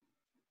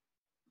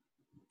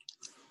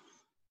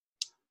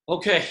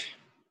Okay,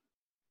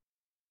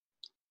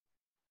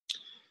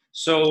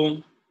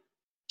 so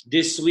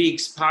this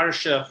week's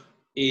Parsha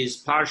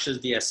is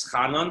Parshas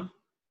V'Eschanan,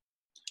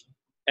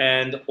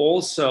 and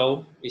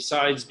also,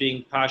 besides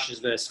being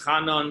Parshas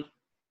V'Eschanan,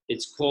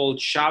 it's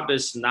called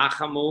Shabbos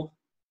Nachamu,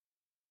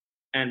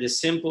 and the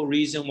simple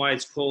reason why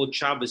it's called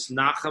Shabbos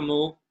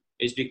Nachamu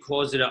is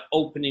because of the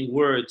opening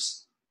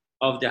words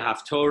of the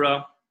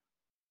Haftorah,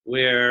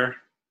 where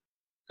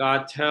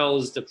God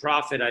tells the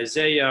prophet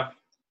Isaiah,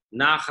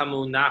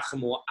 Nachamu,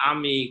 Nachamu,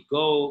 Ami,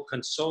 go,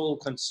 console,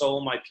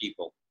 console my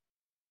people.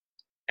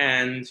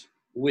 And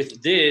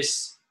with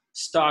this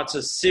starts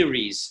a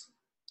series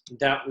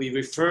that we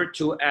refer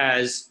to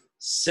as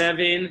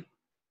 7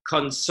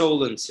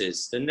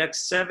 consolances. The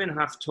next 7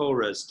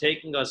 Haftorahs,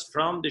 taking us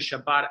from the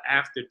Shabbat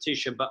after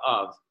Tisha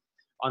B'Av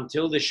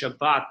until the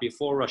Shabbat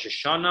before Rosh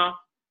Hashanah,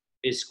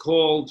 is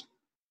called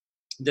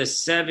the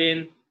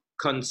 7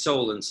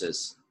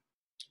 consolances.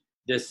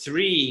 The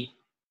 3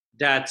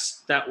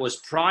 that was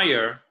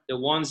prior, the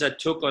ones that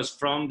took us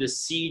from the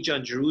siege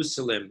on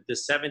Jerusalem, the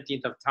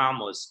 17th of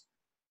Tammuz,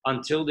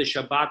 until the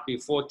Shabbat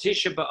before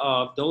Tisha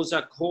B'Av, those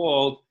are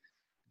called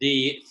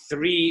the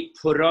 3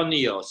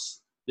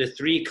 Puranios, the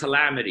 3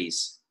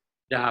 calamities,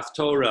 the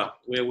Haftorah,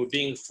 where we're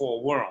being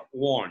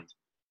forewarned.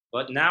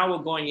 But now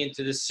we're going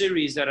into the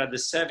series that are the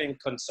 7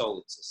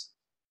 consolances.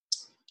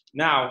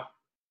 Now,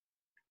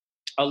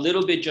 a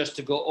little bit just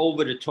to go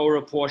over the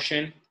Torah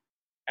portion,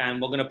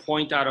 and we're going to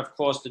point out, of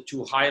course, the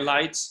 2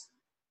 highlights.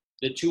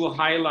 The 2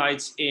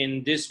 highlights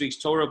in this week's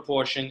Torah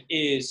portion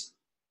is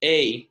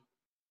A,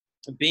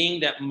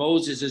 being that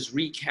Moses is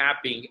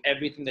recapping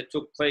everything that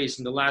took place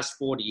in the last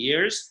 40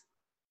 years.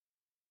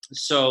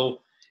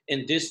 So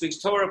in this week's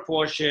Torah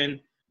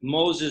portion,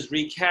 Moses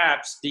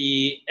recaps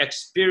the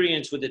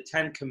experience with the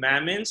 10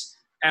 commandments,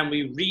 and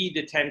we read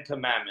the 10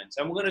 commandments.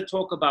 And we're going to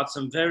talk about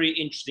some very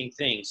interesting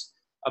things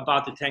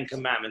about the 10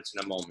 commandments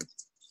in a moment.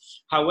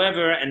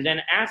 However, and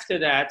then after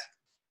that,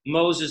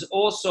 Moses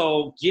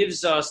also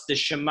gives us the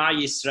Shema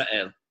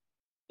Yisrael,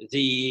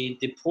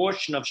 the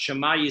portion of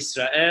Shema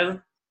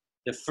Yisrael.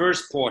 The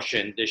first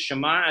portion, the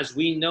Shema as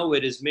we know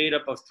it, is made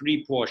up of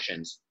 3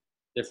 portions.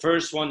 The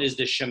first one is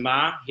the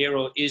Shema, Hear,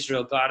 O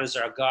Israel, God is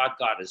our God,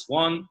 God is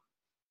one.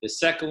 The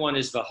second one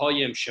is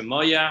V'hoyim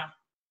Shemoya.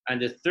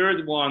 And the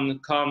third one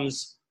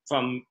comes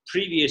from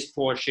previous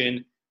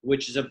portion,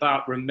 which is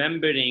about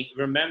remembering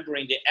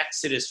the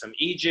Exodus from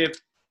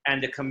Egypt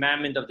and the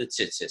commandment of the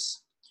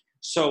tzitzis.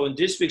 So in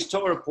this week's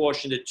Torah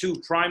portion, the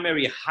 2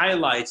 primary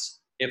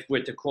highlights, if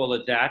we're to call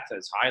it that,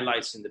 as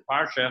highlights in the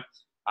Parsha,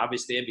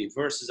 obviously, every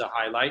verse is a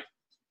highlight.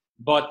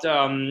 But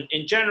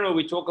in general,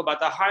 we talk about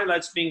the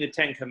highlights being the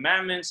 10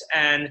 commandments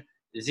and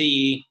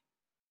the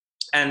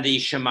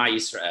Shema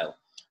Yisrael.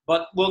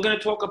 But we're going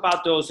to talk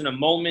about those in a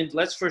moment.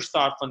 Let's first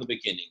start from the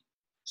beginning.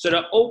 So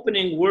the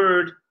opening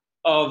word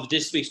of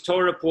this week's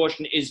Torah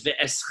portion is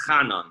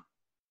V'Eschanan.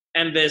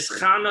 And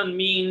V'Eschanan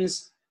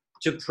means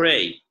to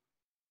pray.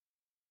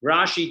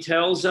 Rashi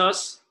tells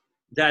us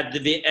that the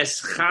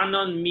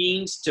V'Eschanan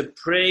means to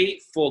pray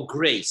for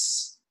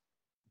grace.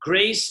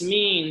 Grace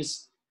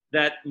means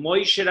that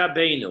Moshe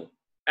Rabbeinu,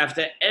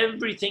 after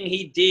everything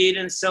he did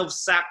and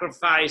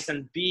self-sacrifice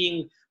and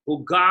being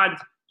who God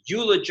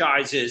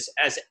eulogizes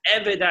as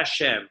Eved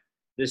Hashem,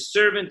 the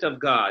servant of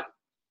God,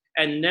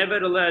 and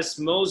nevertheless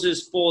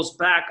Moses falls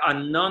back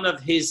on none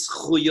of his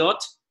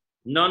chuyot,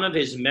 none of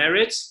his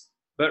merits,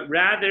 but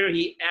rather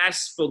he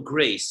asks for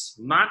grace.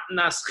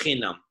 Matnas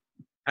chinam.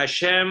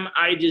 Hashem,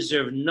 I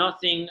deserve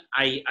nothing.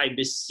 I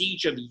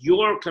beseech of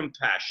your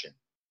compassion.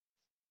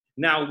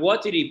 Now,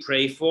 what did he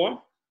pray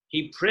for?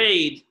 He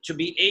prayed to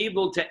be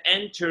able to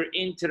enter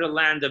into the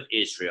land of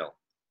Israel.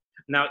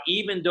 Now,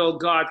 even though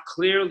God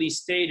clearly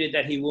stated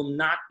that he will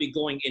not be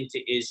going into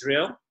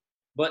Israel,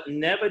 but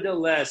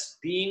nevertheless,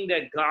 being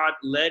that God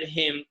let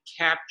him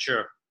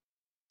capture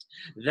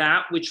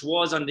that which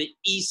was on the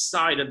east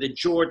side of the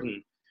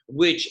Jordan,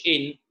 which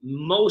in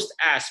most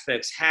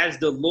aspects has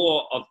the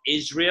law of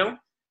Israel,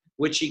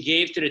 which he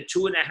gave to the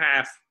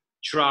 2.5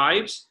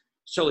 tribes.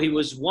 So he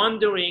was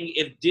wondering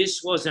if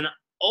this was an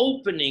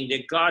opening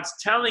that God's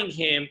telling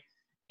him,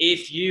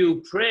 if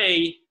you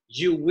pray,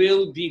 you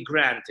will be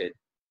granted.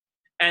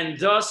 And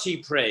thus he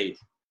prayed.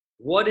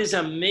 What is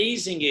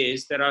amazing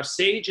is that our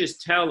sages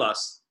tell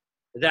us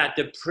that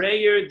the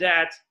prayer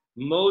that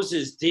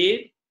Moses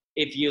did,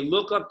 if you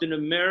look up the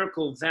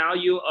numerical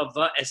value of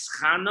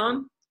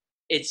V'Eschanan,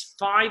 it's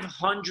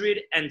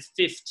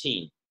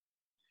 515.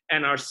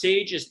 And our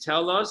sages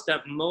tell us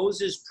that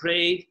Moses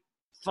prayed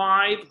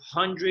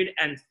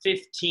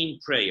 515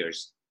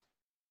 prayers.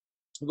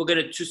 We're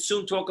going to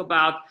soon talk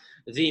about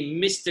the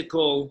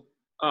mystical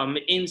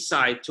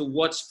insight to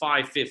what's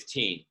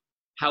 515.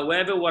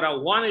 However, what I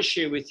want to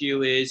share with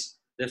you is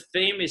the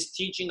famous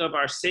teaching of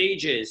our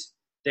sages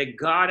that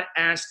God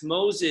asked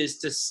Moses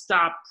to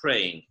stop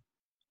praying.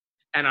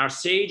 And our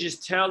sages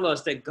tell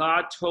us that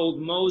God told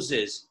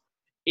Moses,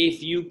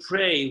 if you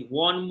pray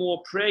one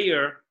more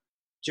prayer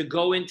to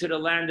go into the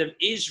land of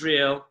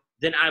Israel,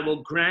 then I will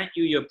grant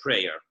you your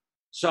prayer.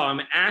 So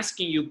I'm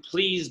asking you,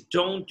 please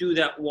don't do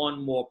that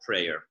one more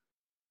prayer.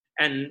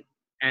 And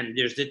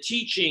there's the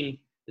teaching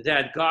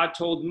that God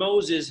told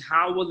Moses,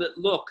 how will it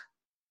look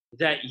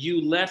that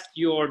you left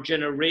your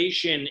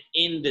generation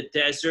in the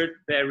desert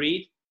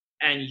buried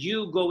and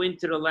you go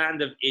into the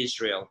land of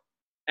Israel?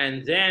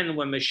 And then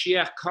when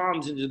Mashiach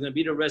comes and there's going to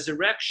be the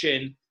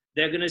resurrection,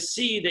 they're going to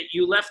see that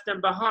you left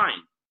them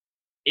behind.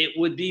 It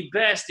would be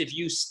best if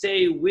you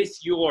stay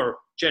with your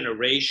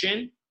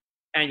generation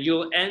and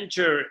you'll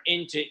enter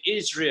into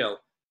Israel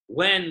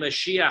when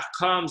Mashiach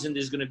comes and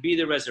there's going to be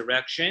the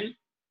resurrection,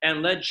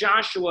 and let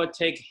Joshua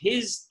take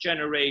his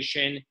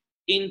generation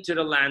into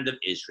the land of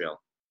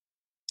Israel.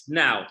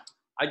 Now,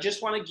 I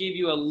just want to give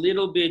you a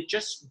little bit,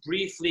 just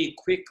briefly,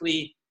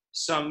 quickly,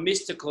 some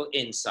mystical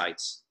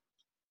insights.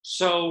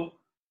 So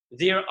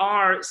there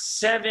are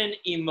 7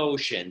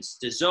 emotions.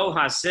 The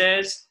Zohar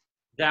says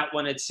that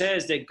when it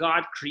says that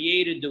God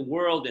created the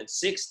world in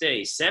 6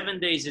 days, 7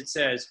 days it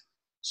says,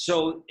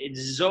 so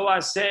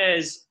Zohar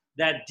says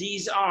that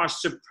these are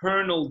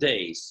supernal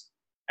days.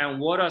 And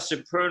what are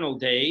supernal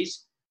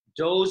days?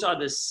 Those are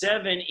the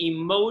 7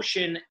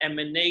 emotion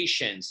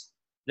emanations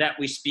that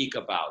we speak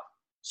about.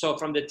 So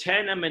from the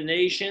 10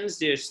 emanations,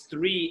 there's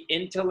 3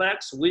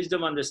 intellects,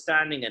 wisdom,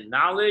 understanding, and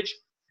knowledge.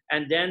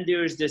 And then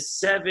there's the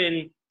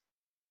 7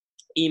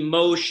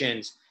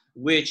 emotions,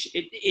 which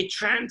it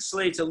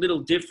translates a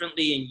little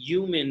differently in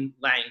human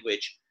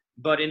language,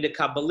 but in the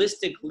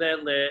Kabbalistic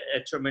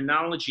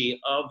terminology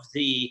of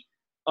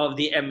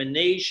the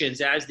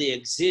emanations as they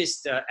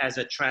exist as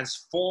a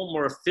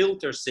transformer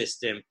filter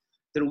system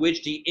through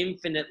which the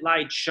infinite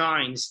light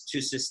shines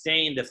to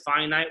sustain the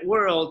finite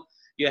world,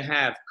 you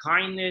have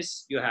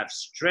kindness, you have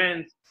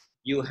strength,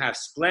 you have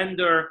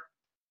splendor,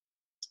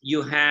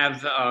 you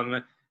have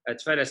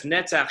Tveres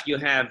Netzach, you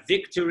have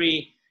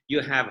victory,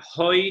 you have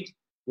Hoid,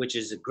 which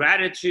is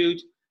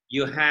gratitude,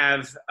 you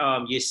have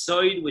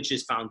Yesoid, which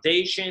is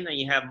foundation, and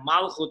you have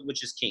Malchut,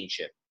 which is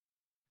kingship.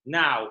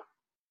 Now,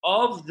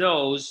 of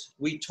those,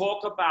 we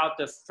talk about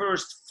the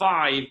first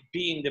 5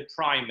 being the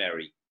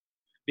primary,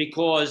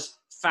 because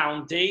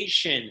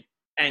foundation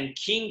and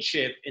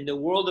kingship in the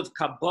world of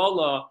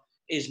Kabbalah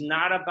is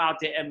not about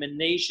the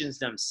emanations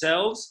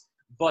themselves,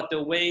 but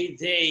the way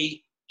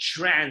they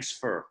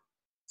transfer.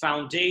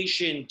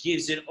 Foundation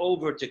gives it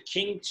over to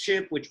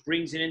kingship, which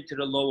brings it into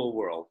the lower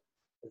world.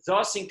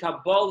 Thus, in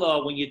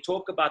Kabbalah, when you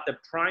talk about the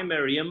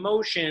primary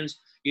emotions,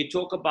 you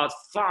talk about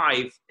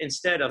 5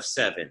 instead of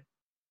 7.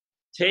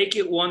 Take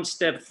it one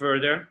step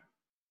further.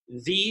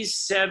 These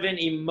 7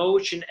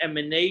 emotion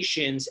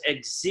emanations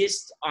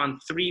exist on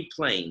 3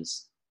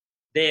 planes.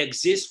 They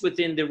exist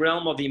within the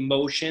realm of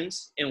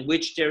emotions, in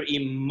which they're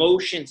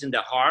emotions in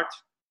the heart.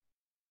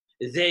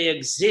 They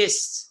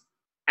exist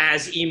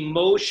as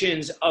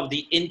emotions of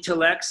the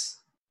intellects,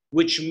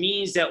 which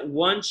means that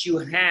once you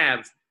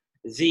have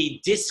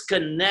the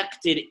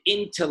disconnected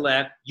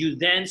intellect, you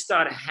then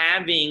start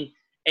having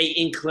an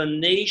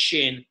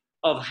inclination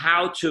of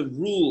how to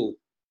rule,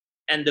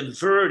 and the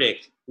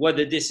verdict,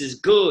 whether this is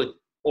good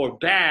or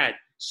bad,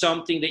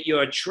 something that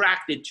you're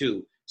attracted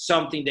to,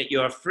 something that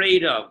you're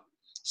afraid of.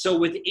 So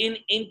within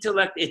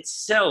intellect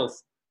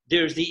itself,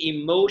 there's the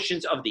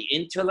emotions of the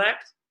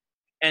intellect,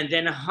 and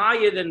then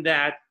higher than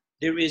that,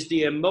 there is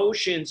the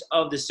emotions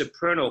of the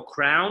supernal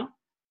crown,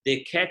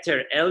 the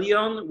Keter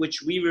Elyon,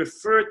 which we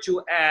refer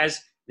to as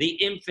the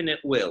infinite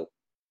will.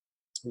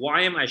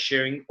 Why am I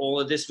sharing all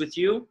of this with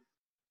you?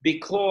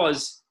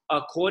 Because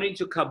according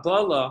to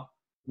Kabbalah,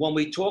 when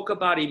we talk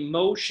about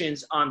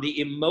emotions on the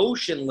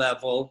emotion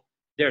level,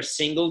 they're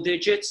single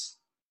digits.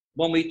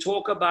 When we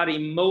talk about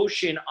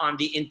emotion on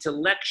the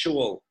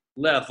intellectual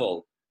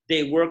level,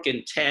 they work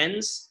in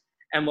tens.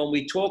 And when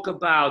we talk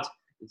about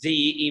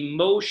the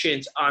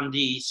emotions on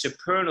the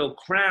supernal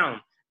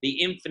crown,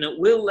 the infinite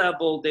will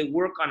level, they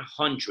work on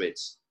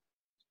hundreds.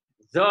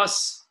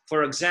 Thus,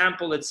 for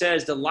example, it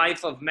says the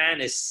life of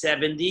man is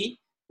 70.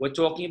 We're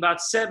talking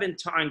about 7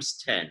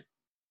 times 10.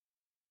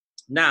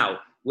 Now,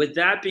 with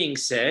that being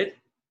said,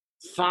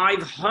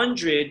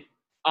 500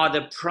 are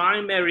the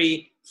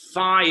primary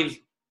 5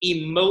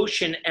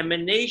 emotion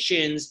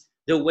emanations,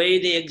 the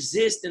way they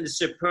exist in the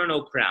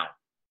supernal crown.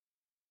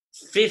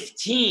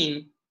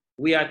 15,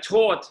 we are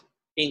taught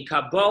in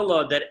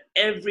Kabbalah that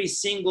every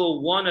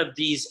single one of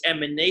these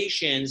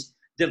emanations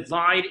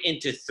divide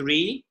into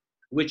 3,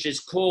 which is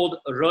called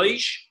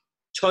Rosh,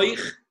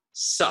 Toich,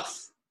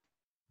 Saf.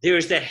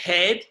 There's the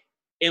head,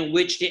 in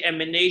which the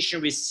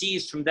emanation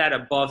receives from that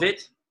above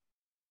it.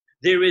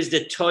 There is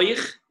the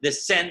Toich, the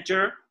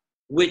center,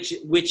 which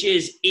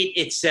is it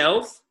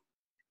itself.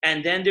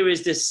 And then there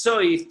is the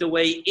Soif, the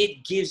way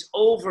it gives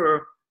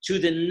over to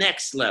the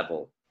next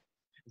level.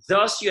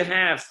 Thus you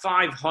have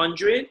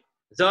 500.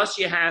 Thus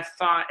you have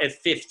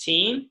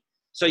 15.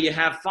 So you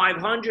have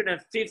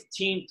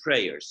 515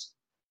 prayers.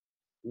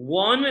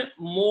 One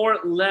more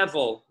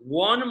level,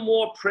 one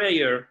more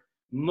prayer,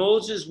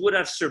 Moses would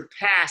have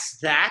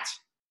surpassed that.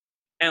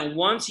 And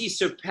once he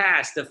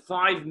surpassed the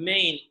 5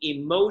 main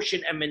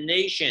emotion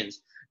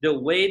emanations, the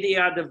way they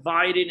are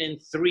divided in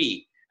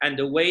 3, and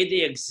the way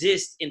they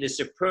exist in the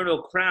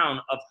supernal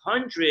crown of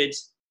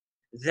hundreds,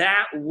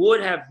 that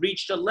would have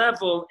reached a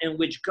level in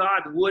which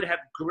God would have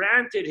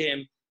granted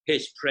him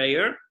his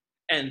prayer,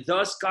 and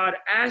thus God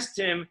asked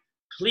him,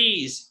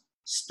 please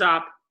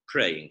stop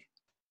praying.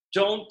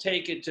 Don't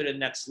take it to the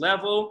next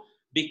level,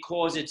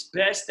 because it's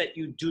best that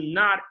you do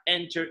not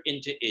enter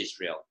into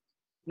Israel.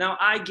 Now,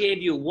 I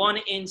gave you one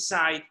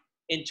insight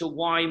into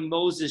why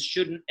Moses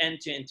shouldn't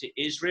enter into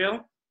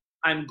Israel.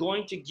 I'm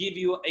going to give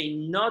you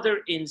another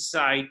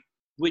insight,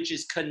 which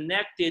is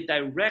connected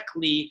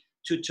directly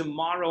to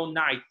tomorrow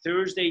night,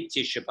 Thursday,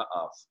 Tisha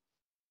B'Av.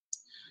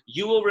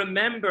 You will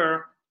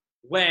remember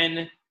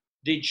when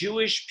the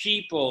Jewish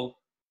people,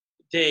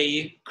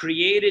 they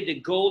created the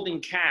golden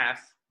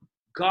calf,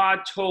 God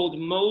told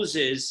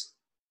Moses,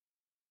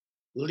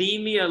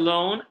 leave me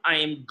alone, I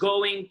am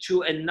going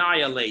to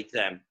annihilate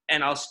them,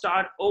 and I'll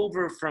start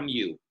over from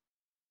you.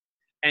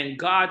 And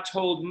God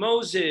told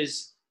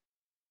Moses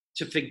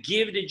to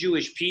forgive the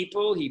Jewish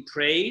people. He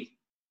prayed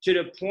to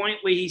the point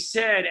where he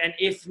said, and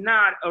if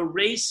not,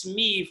 erase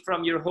me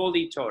from your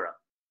holy Torah.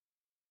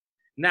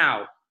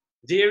 Now,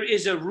 there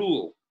is a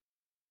rule,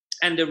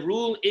 and the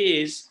rule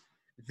is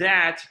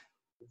that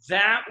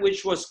that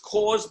which was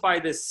caused by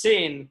the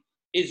sin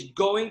is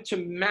going to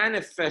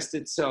manifest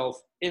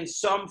itself in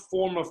some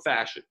form or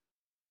fashion.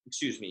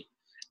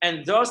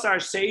 And thus our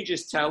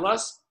sages tell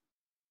us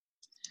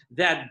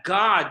that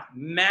God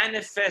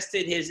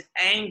manifested his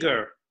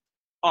anger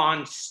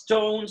on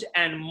stones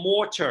and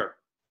mortar,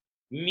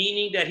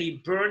 meaning that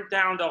he burnt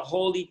down the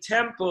holy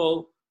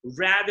temple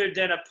rather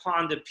than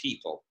upon the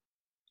people.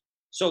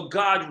 So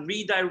God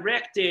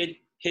redirected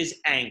his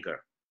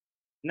anger.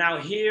 Now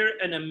here,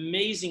 an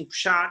amazing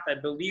pshat, I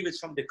believe it's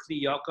from the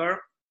Kli Yakar,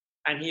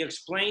 and he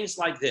explains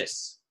like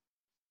this.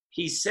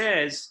 He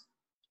says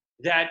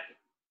that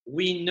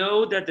we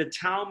know that the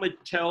Talmud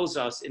tells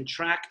us in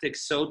Tractate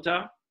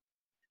Sota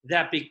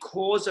that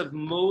because of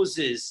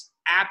Moses'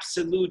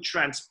 absolute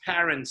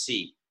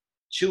transparency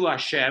to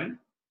Hashem,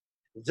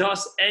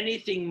 thus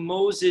anything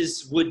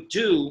Moses would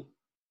do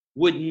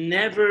would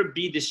never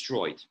be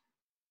destroyed.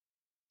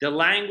 The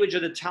language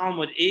of the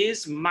Talmud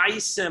is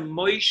Maise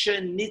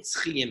Moshe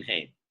Nitzchiyim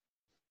Hein.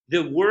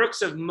 The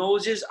works of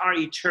Moses are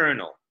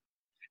eternal.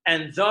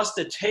 And thus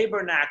the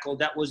tabernacle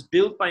that was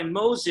built by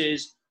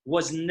Moses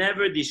was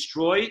never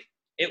destroyed.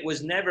 It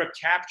was never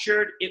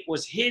captured. It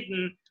was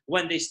hidden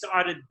when they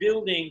started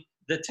building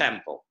the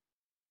temple.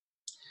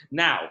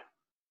 Now,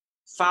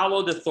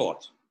 follow the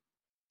thought.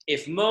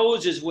 If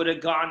Moses would have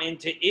gone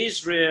into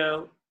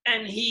Israel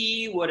and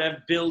he would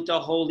have built a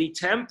holy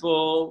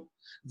temple,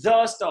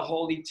 thus the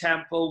holy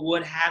temple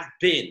would have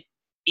been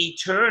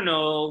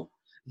eternal.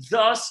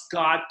 Thus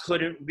God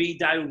couldn't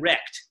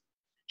redirect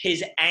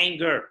his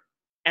anger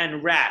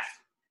and wrath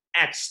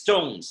at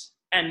stones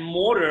and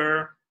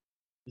mortar.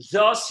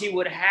 Thus he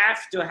would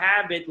have to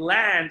have it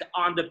land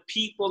on the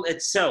people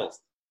itself.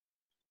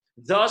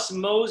 Thus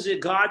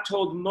God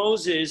told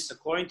Moses,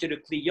 according to the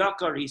Kli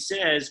Yakar, he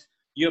says,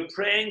 you're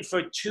praying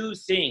for two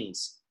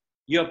things.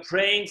 You're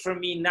praying for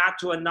me not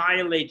to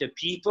annihilate the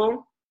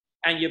people,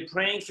 and you're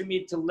praying for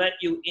me to let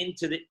you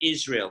into the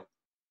Israel.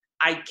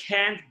 I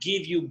can't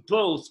give you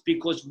both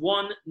because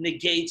one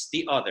negates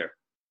the other.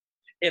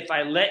 If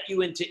I let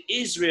you into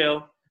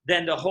Israel,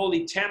 then the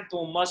holy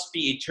temple must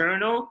be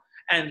eternal,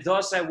 and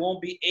thus I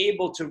won't be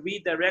able to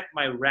redirect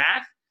my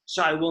wrath,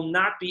 so I will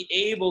not be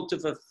able to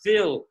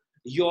fulfill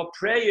your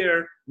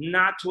prayer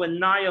not to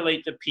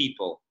annihilate the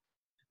people.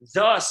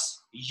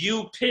 Thus,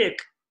 you pick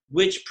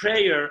which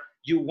prayer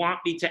you want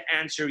me to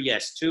answer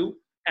yes to,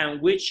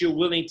 and which you're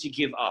willing to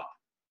give up.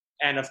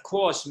 And of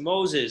course,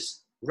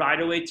 Moses right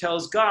away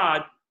tells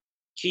God,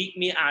 keep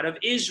me out of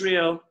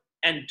Israel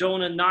and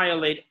don't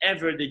annihilate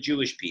ever the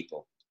Jewish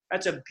people.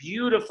 That's a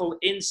beautiful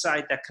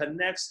insight that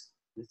connects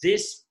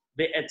this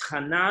Be'et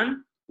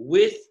Hanan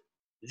with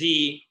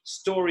the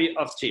story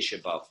of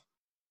Tisha B'Av.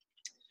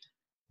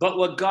 But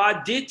what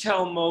God did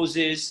tell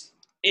Moses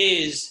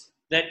is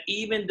that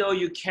even though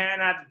you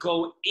cannot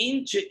go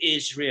into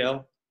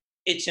Israel,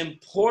 it's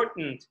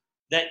important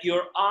that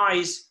your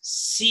eyes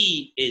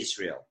see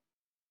Israel.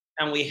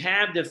 And we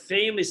have the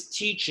famous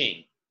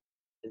teaching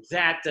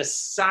that the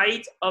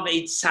sight of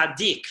a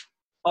tzaddik,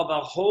 of a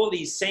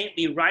holy,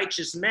 saintly,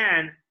 righteous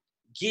man,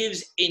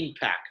 gives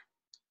impact.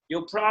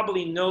 You'll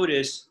probably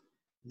notice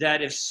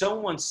that if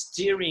someone's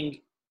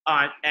staring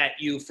at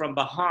you from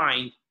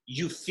behind,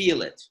 you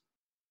feel it.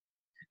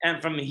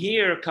 And from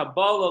here,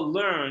 Kabbalah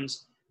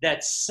learns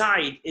that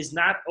sight is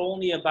not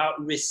only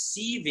about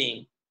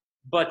receiving,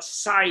 but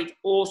sight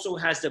also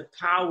has the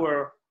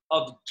power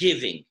of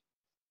giving.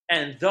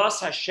 And thus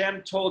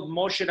Hashem told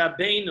Moshe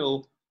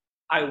Rabbeinu,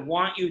 I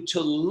want you to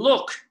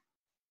look,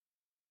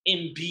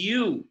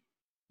 imbue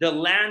the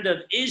land of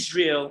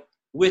Israel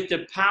with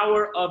the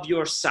power of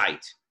your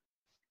sight.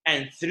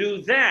 And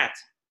through that,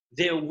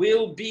 there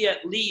will be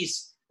at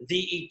least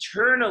the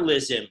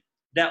eternalism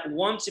that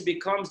once it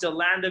becomes the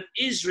land of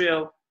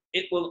Israel,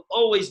 it will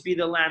always be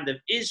the land of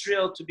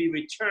Israel to be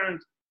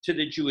returned to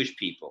the Jewish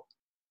people.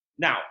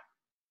 Now,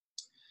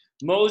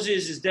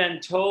 Moses is then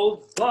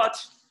told, but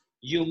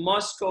you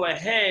must go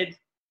ahead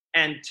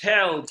and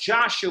tell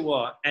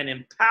Joshua and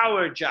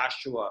empower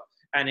Joshua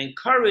and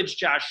encourage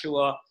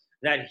Joshua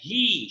that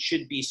he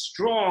should be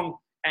strong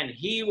and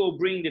he will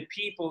bring the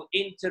people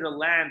into the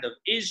land of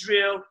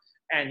Israel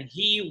and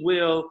he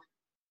will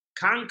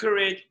conquer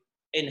it,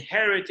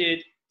 inherit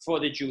it for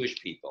the Jewish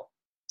people.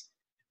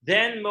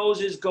 Then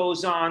Moses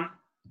goes on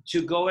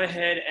to go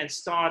ahead and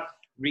start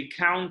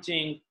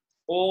recounting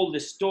all the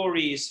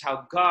stories,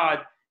 how God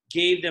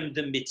gave them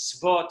the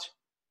mitzvot,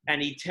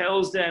 and he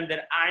tells them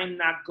that I'm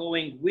not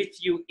going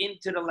with you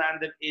into the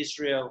land of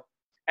Israel,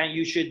 and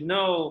you should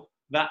know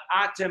that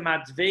and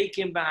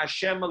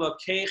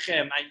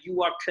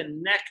you are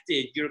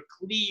connected, you're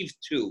cleaved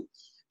to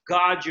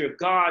God, your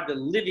God, the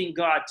living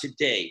God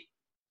today.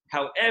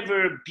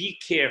 However, be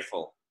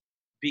careful.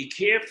 Be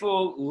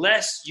careful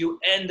lest you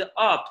end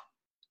up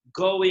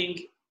going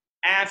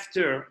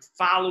after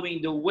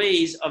following the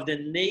ways of the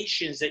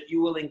nations that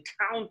you will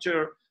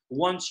encounter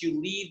once you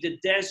leave the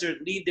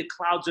desert, leave the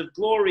clouds of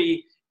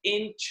glory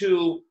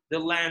into the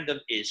land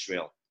of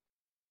Israel.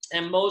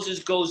 And Moses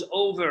goes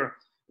over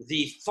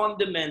the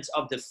fundamentals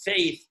of the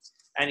faith,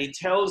 and he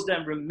tells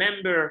them,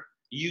 remember,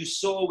 you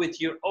saw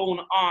with your own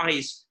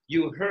eyes,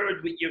 you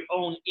heard with your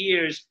own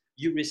ears,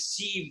 you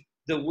received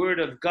the word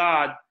of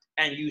God,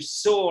 and you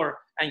saw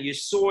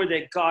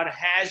that God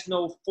has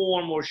no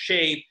form or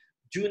shape.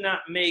 Do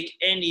not make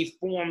any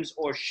forms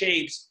or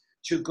shapes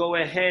to go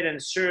ahead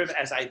and serve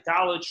as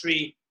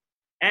idolatry.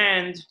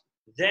 And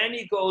then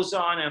he goes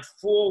on and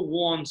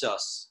forewarns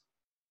us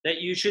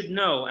that you should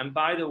know. And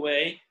by the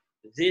way,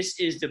 this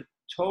is the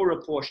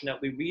Torah portion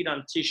that we read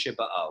on Tisha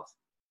B'Av,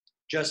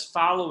 just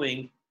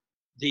following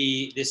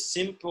the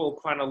simple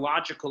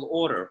chronological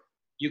order.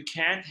 You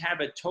can't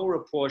have a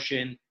Torah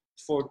portion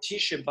for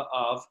Tisha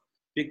B'Av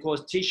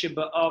because Tisha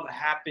B'Av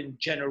happened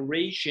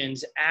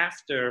generations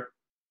after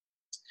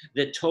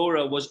the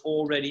Torah was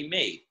already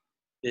made.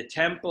 The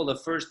temple, the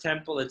first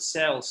temple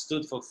itself,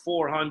 stood for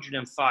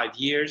 405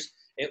 years.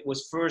 It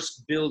was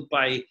first built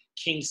by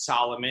King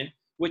Solomon,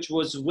 which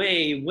was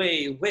way,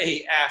 way,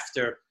 way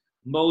after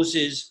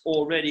Moses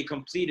already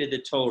completed the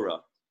Torah.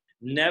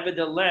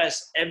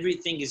 Nevertheless,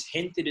 everything is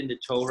hinted in the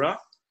Torah,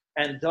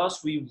 and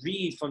thus we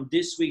read from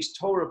this week's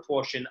Torah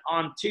portion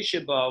on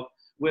Tisha B'Av,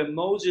 where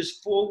Moses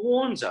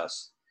forewarns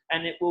us,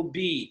 and it will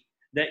be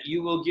that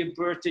you will give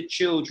birth to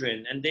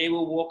children, and they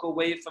will walk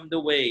away from the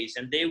ways,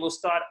 and they will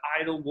start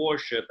idol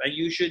worship, and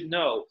you should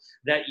know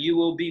that you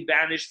will be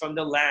banished from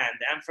the land,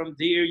 and from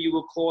there you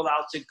will call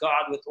out to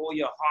God with all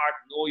your heart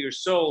and all your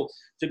soul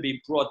to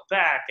be brought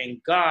back,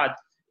 and God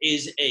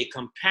is a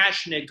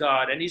compassionate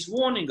God, and he's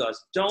warning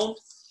us, don't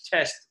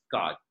test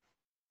God.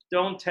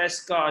 Don't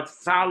test God,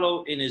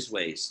 follow in his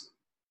ways.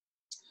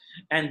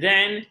 And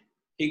then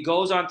he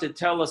goes on to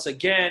tell us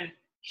again,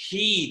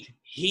 heed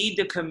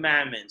the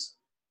commandments,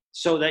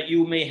 so that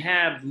you may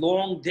have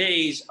long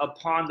days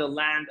upon the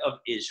land of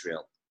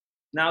Israel.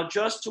 Now,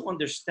 just to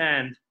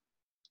understand,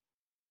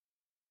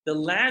 the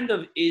land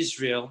of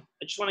Israel,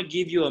 I just want to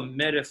give you a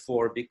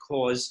metaphor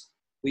because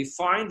we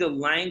find the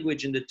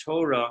language in the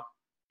Torah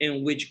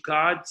in which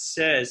God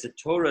says, the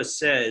Torah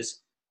says,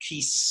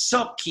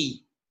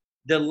 Kisaki,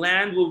 the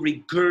land will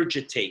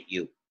regurgitate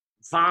you,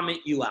 vomit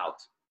you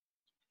out.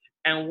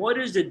 And what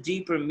is the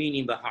deeper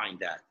meaning behind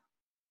that?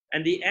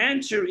 And the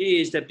answer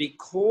is that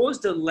because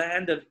the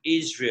land of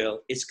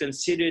Israel is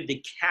considered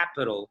the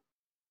capital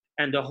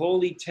and the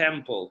holy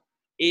temple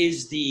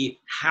is the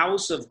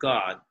house of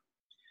God,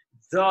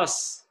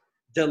 thus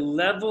the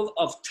level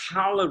of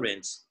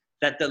tolerance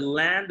that the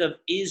land of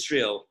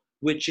Israel,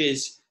 which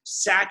is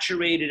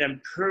saturated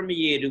and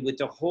permeated with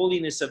the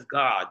holiness of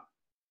God,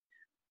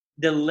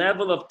 the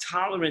level of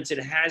tolerance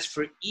it has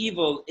for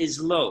evil is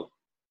low.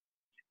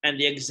 And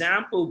the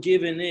example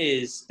given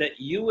is that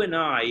you and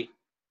I,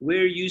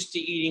 we're used to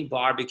eating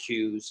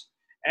barbecues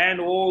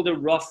and all the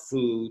rough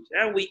food,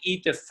 and we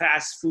eat the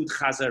fast food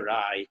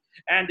chazarai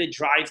and the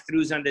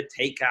drive-thrus and the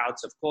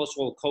takeouts, of course,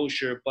 all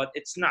kosher, but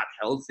it's not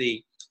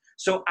healthy.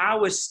 So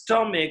our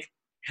stomach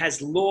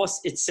has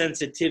lost its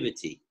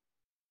sensitivity.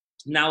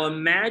 Now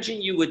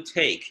imagine you would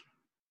take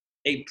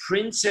a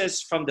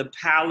princess from the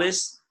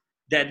palace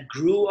that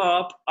grew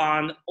up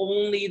on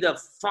only the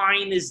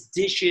finest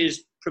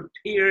dishes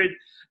prepared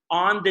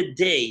on the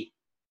day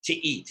to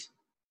eat.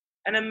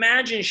 And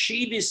imagine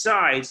she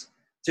decides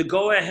to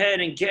go ahead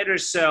and get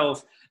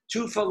herself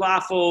 2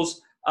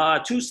 falafels,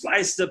 2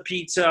 slices of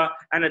pizza,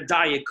 and a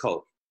Diet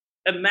Coke.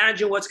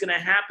 Imagine what's going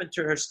to happen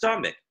to her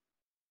stomach.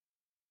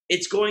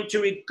 It's going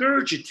to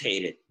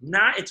regurgitate it.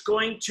 It's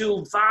going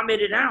to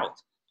vomit it out.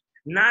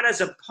 Not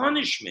as a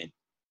punishment,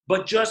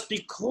 but just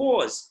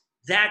because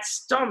that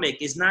stomach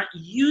is not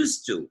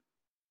used to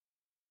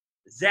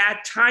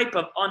that type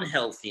of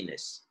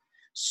unhealthiness.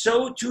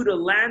 So too the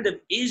land of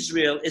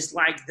Israel is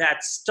like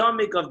that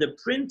stomach of the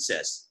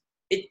princess.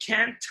 It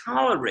can't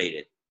tolerate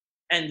it.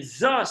 And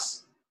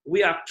thus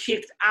we are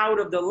kicked out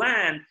of the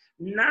land,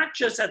 not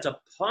just as a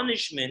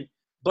punishment,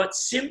 but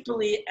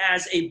simply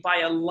as a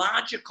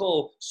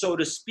biological, so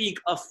to speak,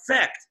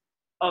 effect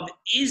of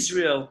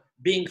Israel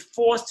being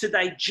forced to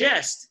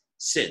digest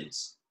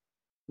sins.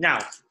 Now,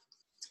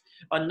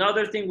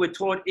 another thing we're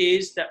taught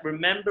is that,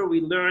 remember,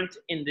 we learned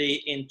in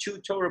 2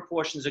 Torah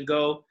portions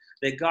ago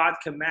that God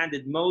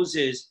commanded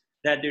Moses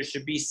that there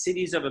should be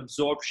cities of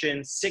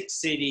absorption, 6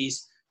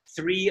 cities,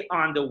 3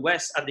 on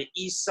the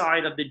east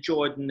side of the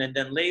Jordan, and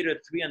then later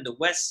 3 on the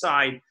west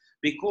side.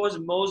 Because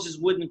Moses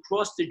wouldn't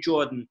cross the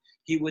Jordan,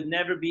 he would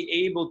never be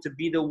able to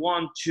be the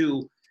one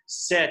to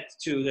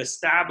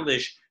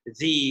establish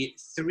the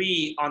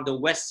 3 on the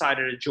west side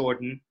of the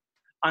Jordan.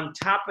 On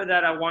top of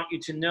that, I want you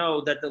to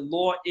know that the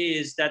law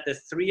is that the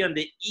 3 on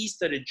the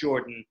east of the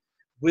Jordan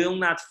will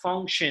not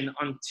function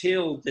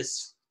until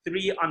this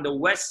 3 on the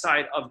west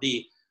side of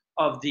the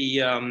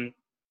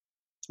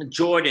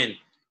Jordan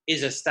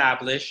is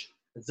established.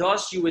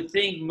 Thus, you would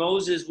think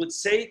Moses would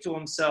say to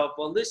himself,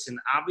 well, listen,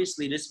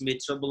 obviously this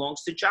mitzvah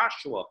belongs to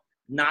Joshua,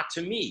 not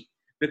to me,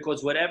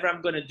 because whatever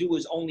I'm going to do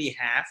is only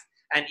half,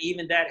 and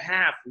even that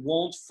half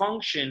won't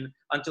function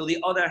until the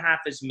other half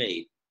is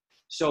made.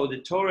 So the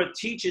Torah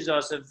teaches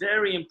us a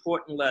very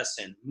important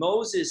lesson.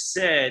 Moses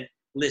said,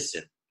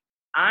 listen,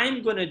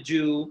 I'm going to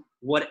do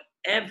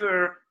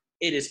whatever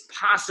it is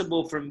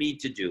possible for me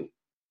to do.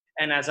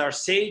 And as our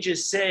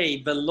sages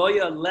say,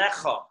 Veloya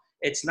lecha,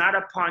 it's not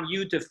upon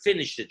you to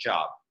finish the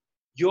job.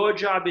 Your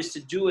job is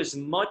to do as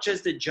much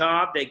as the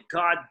job that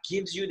God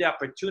gives you the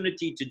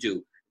opportunity to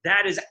do.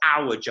 That is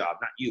our job,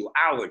 not you,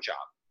 our job.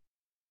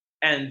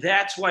 And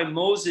that's why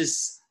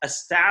Moses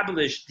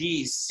established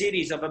these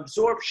cities of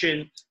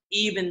absorption,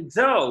 even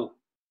though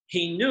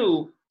he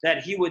knew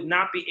that he would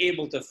not be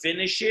able to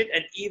finish it,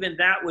 and even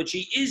that which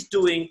he is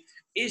doing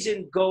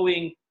isn't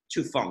going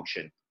to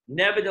function.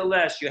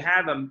 Nevertheless, you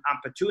have an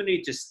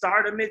opportunity to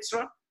start a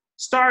mitzvah,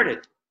 start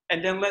it,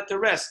 and then let the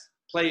rest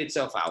play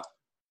itself out.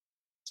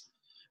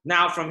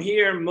 Now from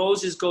here,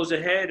 Moses goes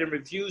ahead and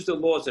reviews the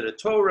laws of the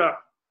Torah,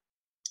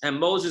 and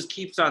Moses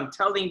keeps on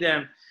telling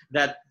them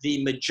that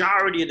the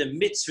majority of the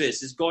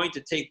mitzvahs is going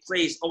to take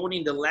place only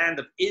in the land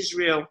of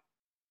Israel.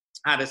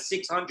 Out of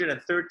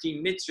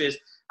 613 mitzvahs,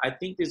 I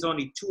think there's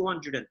only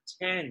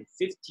 210,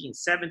 15,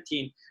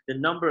 17. The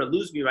number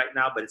eludes me right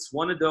now, but it's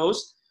one of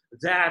those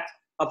that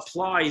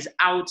applies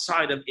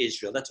outside of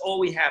Israel. That's all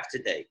we have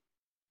today.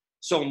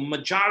 So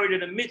majority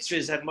of the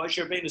mitzvahs that Moshe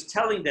Rabbeinu is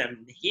telling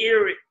them,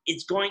 here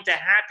it's going to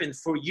happen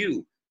for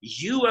you.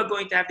 You are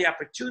going to have the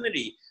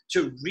opportunity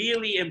to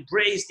really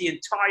embrace the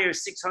entire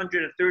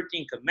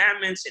 613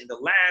 commandments in the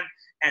land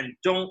and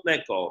don't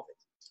let go of it.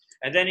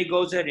 And then he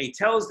goes ahead and he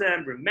tells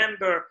them,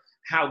 remember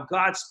how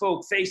God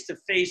spoke face to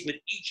face with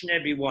each and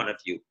every one of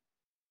you.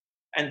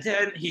 And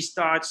then he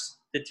starts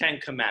the 10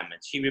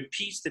 commandments. He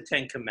repeats the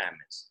 10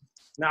 commandments.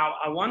 Now,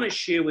 I want to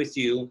share with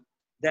you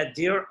that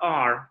there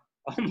are,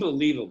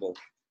 unbelievable,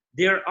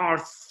 there are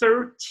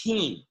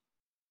 13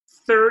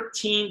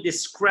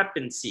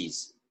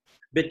 discrepancies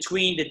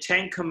between the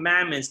 10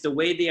 commandments, the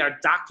way they are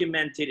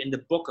documented in the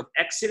book of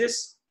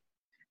Exodus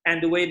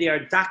and the way they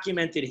are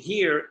documented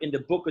here in the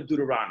book of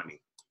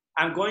Deuteronomy.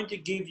 I'm going to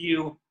give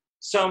you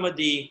some of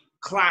the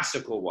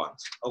classical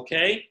ones,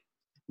 okay?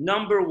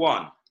 Number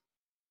 1,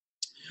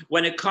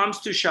 when it comes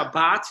to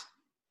Shabbat,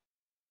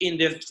 in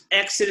the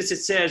Exodus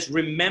it says,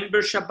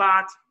 remember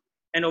Shabbat,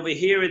 and over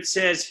here it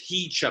says,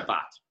 heed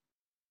Shabbat.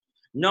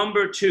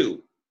 Number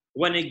 2,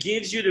 when it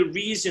gives you the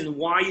reason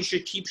why you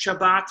should keep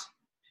Shabbat,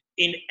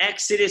 in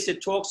Exodus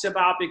it talks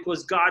about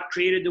because God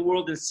created the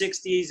world in 6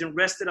 days and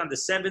rested on the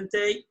 7th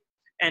day.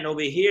 And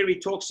over here he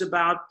talks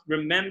about,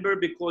 remember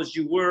because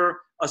you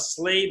were a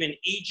slave in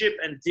Egypt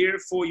and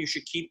therefore you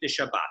should keep the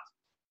Shabbat.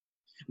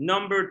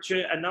 Number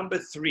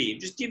 3,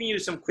 just giving you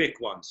some quick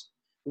ones.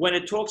 When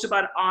it talks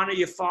about honor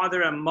your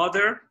father and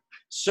mother,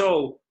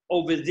 so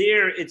over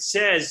there it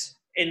says,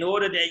 in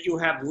order that you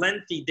have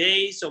lengthy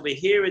days. Over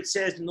here it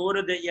says, in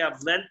order that you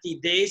have lengthy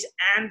days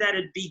and that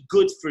it be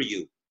good for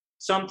you.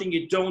 Something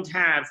you don't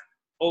have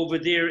over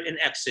there in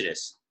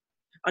Exodus.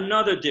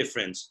 Another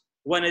difference,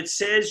 when it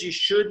says you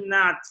should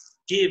not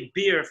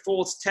bear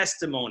false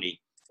testimony.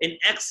 In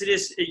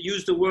Exodus, it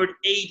used the word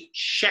eid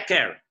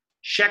sheker.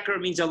 Sheker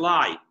means a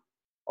lie.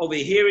 Over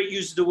here, it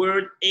uses the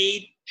word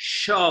eid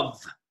shav.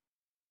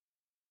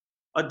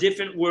 A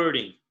different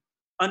wording.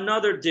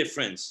 Another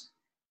difference,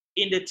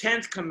 in the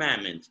 10th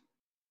commandment,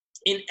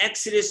 in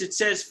Exodus, it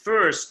says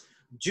first,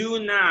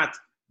 do not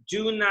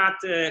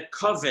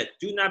covet,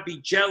 do not be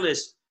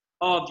jealous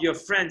of your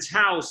friend's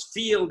house,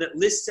 field that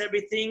lists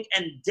everything,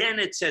 and then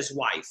it says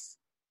wife.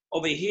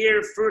 Over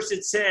here, first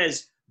it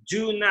says,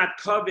 do not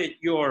covet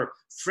your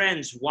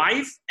friend's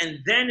wife, and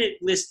then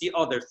it lists the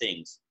other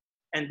things.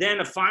 And then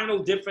a final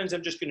difference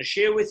I'm just going to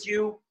share with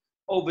you.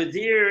 Over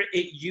there,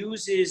 it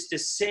uses the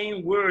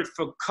same word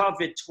for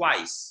covet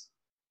twice,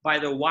 by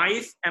the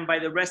wife and by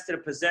the rest of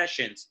the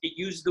possessions. It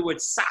uses the word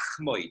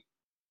sachmoid.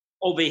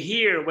 Over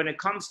here, when it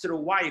comes to the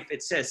wife,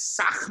 it says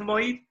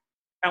sachmoid,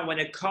 and when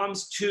it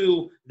comes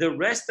to the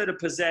rest of the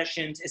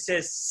possessions, it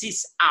says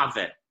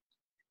sisave.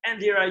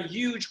 And there are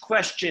huge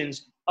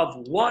questions of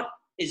what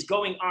is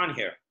going on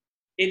here.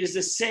 It is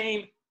the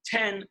same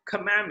 10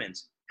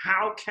 commandments.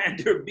 How can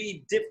there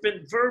be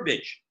different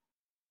verbiage?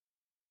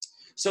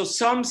 So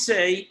some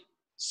say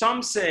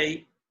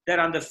that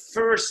on the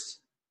first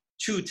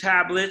 2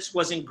 tablets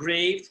was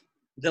engraved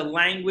the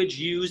language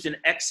used in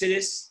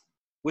Exodus,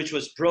 which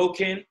was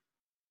broken,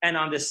 and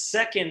on the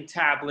second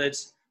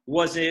tablets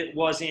was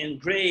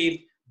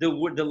engraved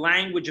the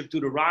language of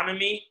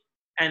Deuteronomy,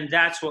 and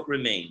that's what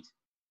remained.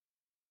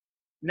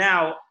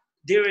 Now,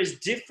 there is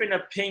different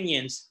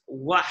opinions.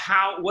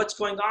 What's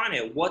going on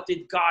here? What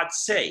did God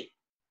say?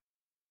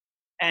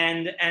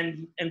 And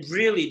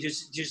really,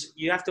 just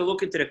you have to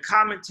look into the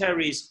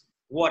commentaries.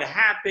 What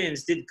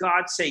happens? Did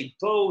God say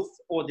both,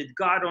 or did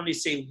God only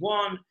say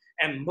one?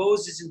 And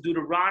Moses in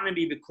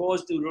Deuteronomy,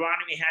 because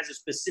Deuteronomy has a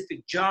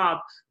specific job,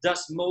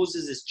 thus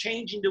Moses is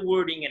changing the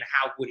wording. And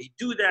how would he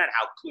do that?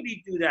 How could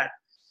he do that?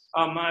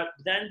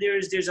 Then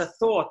there's a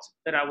thought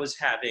that I was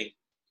having,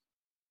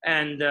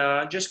 and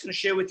I'm just going to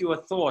share with you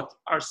a thought.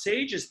 Our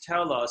sages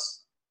tell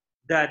us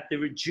that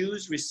the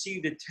Jews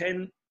received the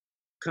 10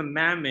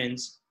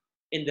 commandments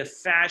in the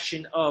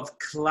fashion of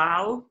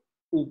klal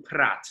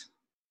uprat.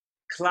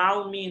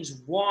 Klal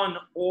means one,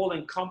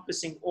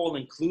 all-encompassing,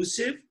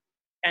 all-inclusive,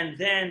 and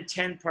then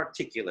 10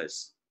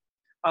 particulars.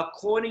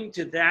 According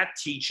to that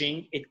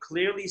teaching, it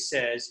clearly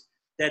says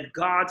that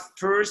God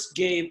first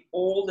gave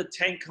all the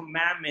 10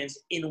 commandments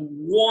in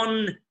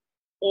one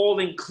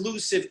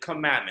all-inclusive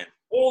commandment.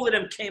 All of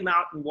them came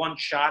out in one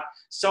shot,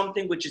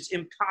 something which is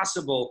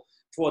impossible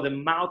for the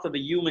mouth of a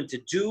human to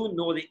do,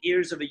 nor the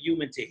ears of a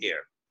human to hear.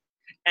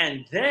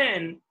 And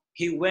then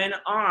he went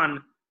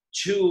on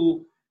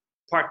to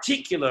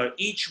particular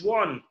each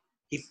one.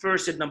 He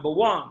first said number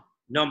 1.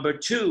 Number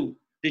 2,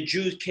 the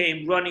Jews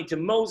came running to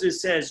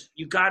Moses, says,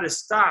 you got to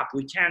stop.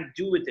 We can't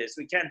do with this.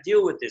 We can't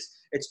deal with this.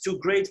 It's too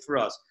great for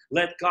us.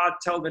 Let God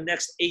tell the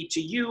next 8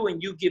 to you,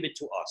 and you give it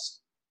to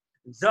us.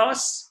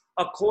 Thus,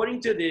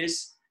 according to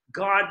this,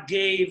 God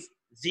gave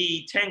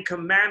the 10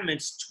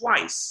 commandments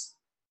twice.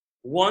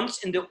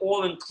 Once in the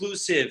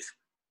all-inclusive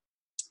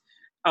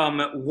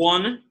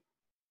 1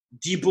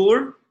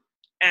 dibur,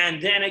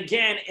 and then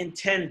again in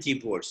 10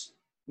 diburs.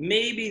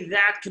 Maybe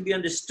that can be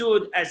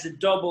understood as a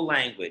double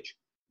language.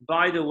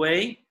 By the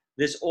way,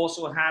 this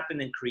also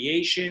happened in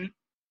creation.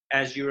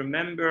 As you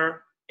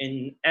remember,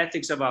 in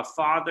Ethics of Our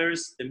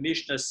Fathers, the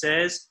Mishnah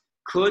says,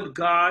 could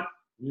God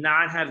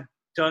not have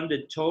done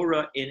the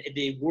Torah in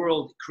the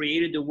world,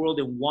 created the world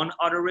in one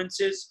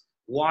utterances?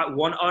 Why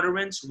one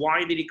utterance?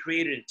 Why did he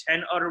create it in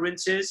 10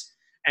 utterances?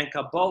 And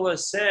Kabbalah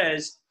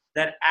says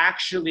that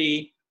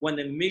actually, when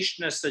the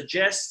Mishnah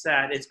suggests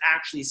that, it's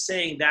actually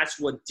saying that's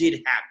what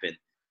did happen.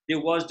 There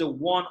was the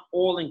one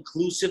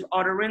all-inclusive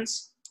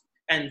utterance,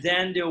 and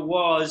then there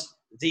was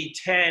the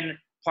 10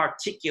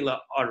 particular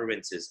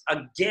utterances.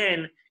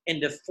 Again, in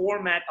the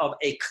format of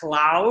a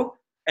klal,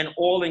 an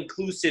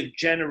all-inclusive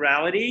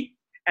generality,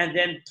 and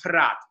then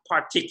prat,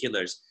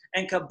 particulars.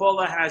 And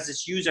Kabbalah has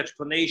this huge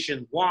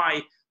explanation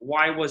why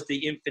was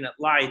the infinite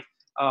light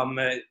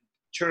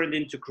turned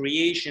into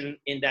creation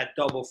in that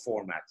double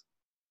format.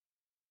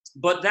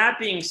 But that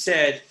being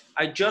said,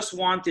 I just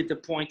wanted to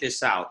point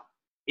this out.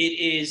 It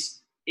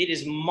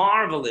is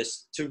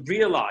marvelous to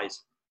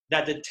realize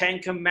that the 10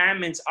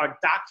 commandments are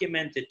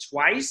documented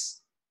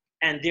twice,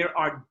 and there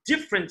are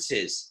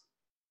differences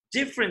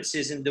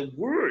in the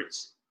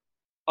words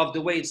of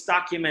the way it's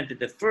documented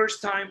the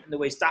first time and the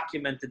way it's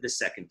documented the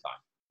second time.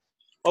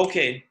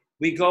 Okay,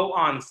 we go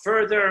on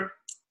further,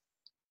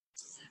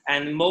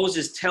 and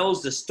Moses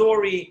tells the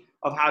story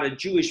of how the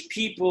Jewish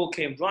people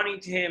came running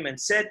to him and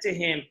said to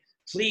him,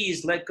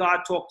 please let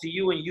God talk to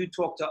you and you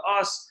talk to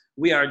us.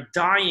 We are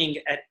dying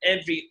at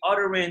every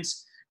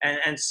utterance,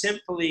 and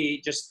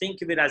simply just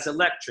think of it as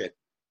electric.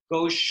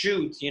 Go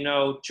shoot,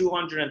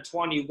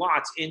 220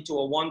 watts into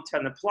a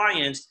 110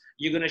 appliance,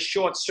 you're going to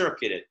short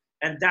circuit it.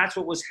 And that's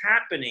what was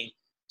happening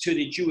to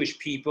the Jewish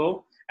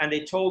people. And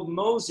they told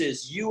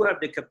Moses, you have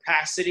the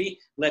capacity,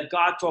 let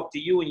God talk to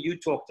you and you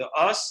talk to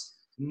us.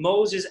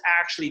 Moses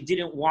actually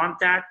didn't want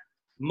that.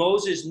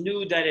 Moses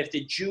knew that if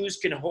the Jews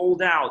can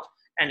hold out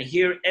and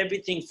hear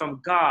everything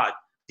from God,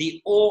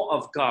 the awe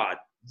of God,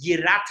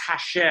 Yirat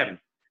Hashem,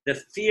 the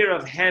fear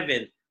of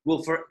heaven,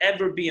 will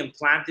forever be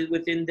implanted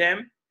within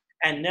them.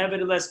 And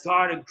nevertheless,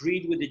 God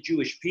agreed with the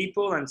Jewish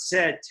people and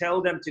said,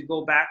 tell them to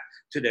go back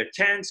to their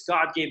tents.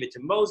 God gave it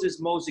to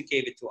Moses. Moses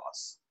gave it to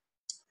us.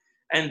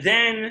 And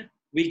then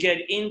we get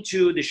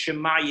into the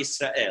Shema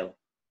Yisrael.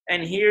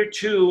 And here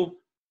too,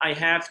 I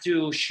have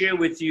to share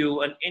with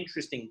you an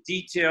interesting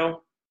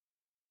detail.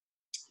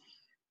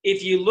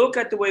 If you look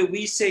at the way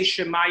we say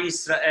Shema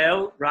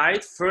Yisrael,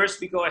 right? First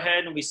we go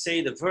ahead and we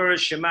say the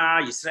verse,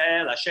 Shema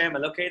Yisrael, Hashem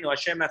Elokeinu,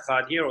 Hashem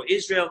Echad. Hear, O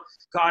Israel,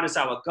 God is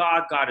our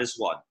God, God is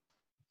one.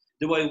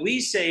 The way we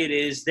say it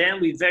is,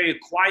 then we very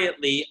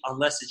quietly,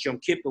 unless it's Yom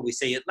Kippur, we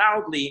say it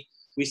loudly.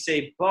 We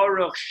say,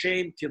 Baruch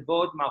Shem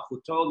Kivod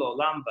Malchuto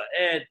L'Olam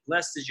Va'ed.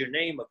 Blessed is your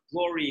name of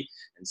glory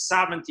and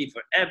sovereignty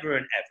forever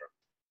and ever.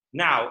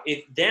 Now,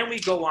 then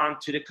we go on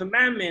to the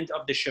commandment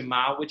of the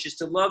Shema, which is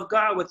to love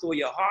God with all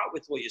your heart,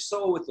 with all your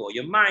soul, with all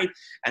your might,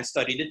 and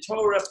study the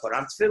Torah, put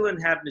on tefillin,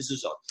 have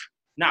mezuzot.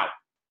 Now,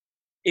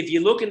 If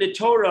you look in the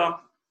Torah,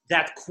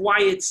 that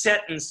quiet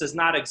sentence does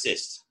not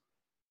exist.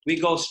 We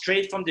go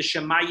straight from the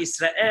Shema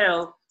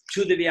Yisrael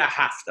to the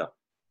V'ahavta.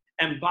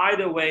 And by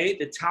the way,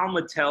 the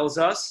Talmud tells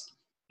us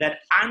that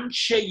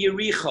Anshe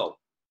Yericho,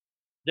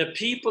 the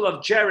people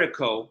of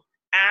Jericho,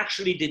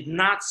 actually did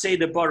not say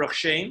the Baruch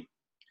Shem.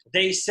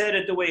 They said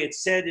it the way it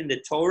said in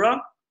the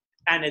Torah,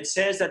 and it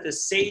says that the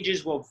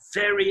sages were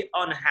very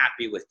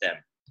unhappy with them.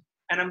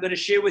 And I'm going to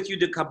share with you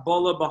the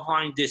Kabbalah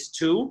behind this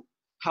too.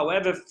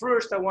 However,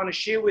 first I want to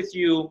share with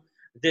you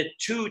the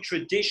two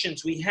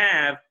traditions we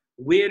have.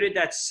 Where did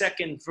that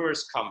second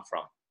verse come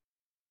from?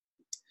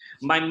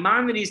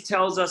 Maimonides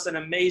tells us an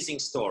amazing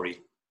story.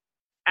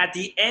 At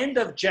the end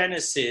of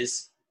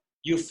Genesis,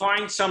 you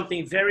find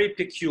something very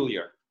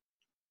peculiar.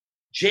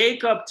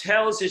 Jacob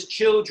tells his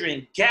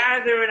children,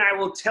 gather and I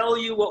will tell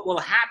you what will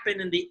happen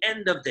in the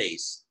end of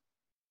days.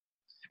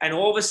 And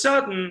all of a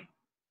sudden,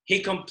 he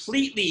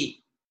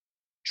completely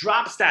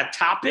drops that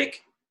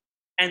topic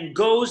and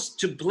goes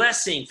to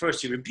blessing.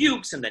 First he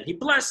rebukes and then he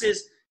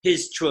blesses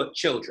his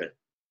children.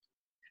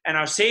 And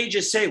our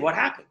sages say, what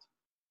happened?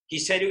 He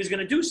said he was going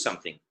to do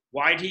something.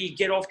 Why did he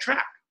get off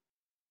track?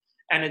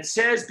 And it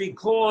says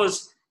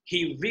because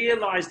he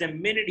realized the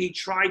minute he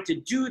tried to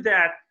do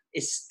that,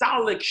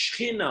 Istalik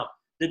Shechina,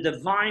 the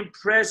divine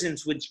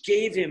presence, which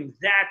gave him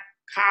that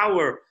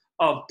power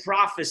of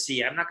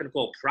prophecy. I'm not going to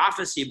call it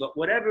prophecy, but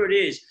whatever it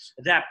is,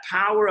 that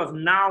power of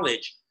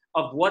knowledge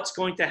of what's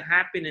going to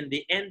happen in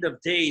the end of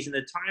days, in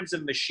the times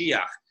of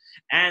Mashiach,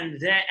 and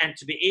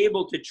to be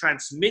able to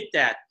transmit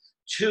that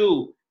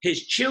to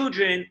his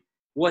children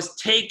was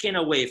taken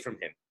away from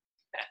him.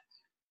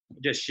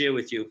 Just share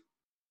with you,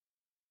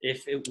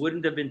 if it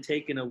wouldn't have been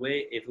taken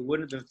away,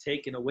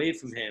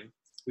 from him,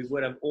 we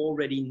would have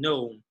already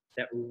known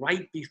that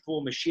right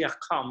before Mashiach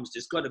comes,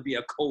 there's got to be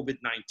a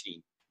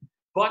COVID-19.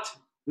 But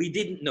we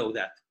didn't know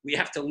that. We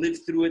have to live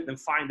through it and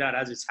find out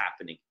as it's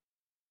happening.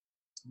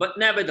 But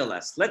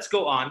nevertheless, let's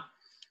go on.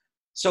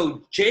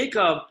 So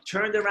Jacob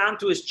turned around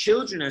to his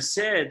children and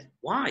said,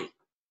 why?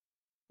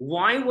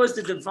 Why was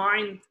the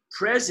divine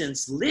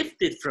presence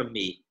lifted from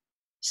me,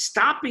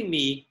 stopping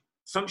me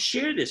from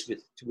sharing this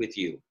with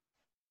you?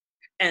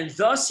 And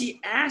thus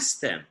he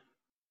asked them,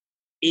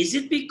 is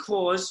it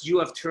because you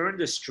have turned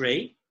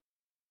astray?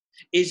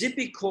 Is it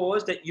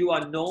because that you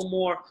are no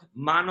more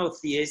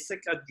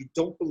monotheistic, you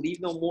don't believe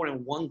no more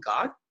in one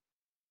God?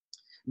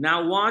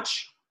 Now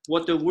watch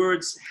what the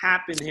words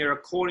happen here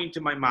according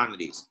to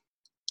Maimonides.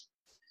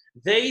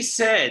 They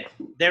said,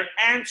 they're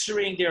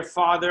answering their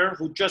father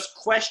who just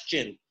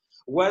questioned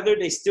whether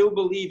they still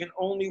believe in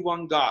only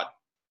one God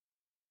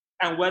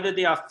and whether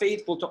they are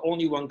faithful to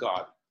only one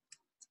God.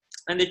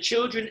 And the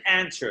children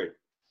answered,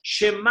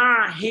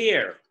 Shema,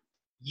 hear,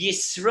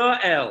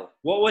 Yisrael.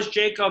 What was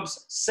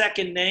Jacob's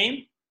second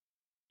name?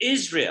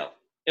 Israel.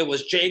 It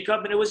was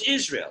Jacob and it was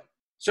Israel.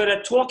 So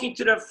they're talking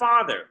to their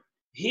father.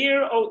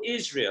 Hear, O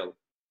Israel,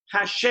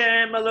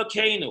 Hashem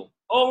Elokeinu.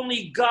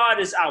 Only God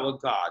is our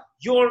God.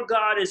 Your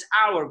God is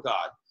our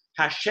God.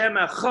 Hashem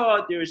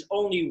Echad, there is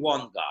only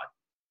one God.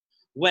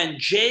 When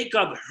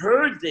Jacob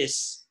heard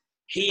this,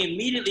 he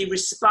immediately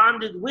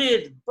responded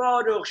with,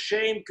 Baruch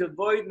Shem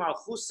Kavod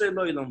Malchusei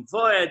Lo'olam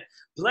Voed.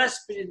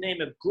 Blessed be the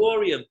name of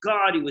glory of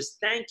God. He was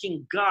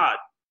thanking God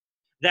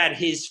that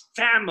his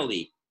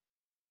family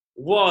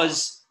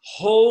was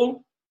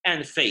whole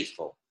and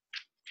faithful.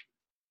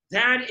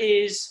 That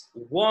is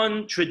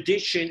one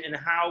tradition in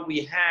how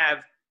we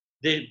have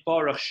the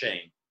Baruch Shem.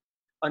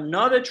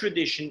 Another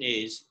tradition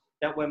is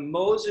that when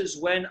Moses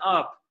went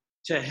up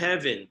to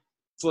heaven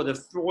for the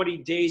 40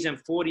 days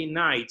and 40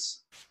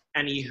 nights,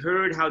 and he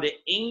heard how the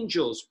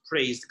angels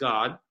praised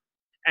God,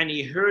 and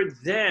he heard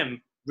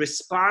them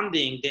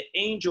responding. The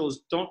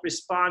angels don't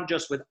respond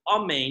just with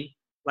Amen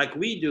like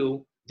we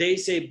do. They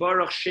say,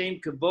 Baruch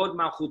Shem Kavod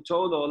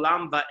Malchuto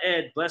Olam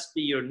Va'ed, blessed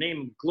be your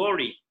name,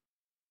 glory,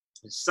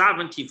 and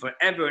sovereignty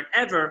forever and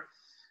ever.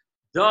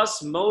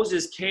 Thus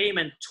Moses came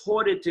and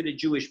taught it to the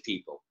Jewish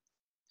people.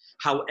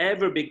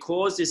 However,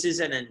 because this is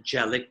an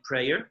angelic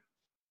prayer,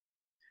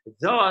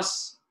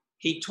 thus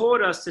he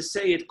taught us to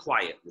say it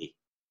quietly.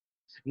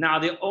 Now,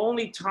 the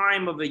only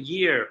time of a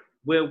year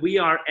where we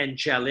are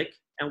angelic,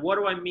 and what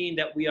do I mean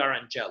that we are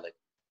angelic?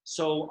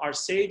 So our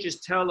sages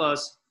tell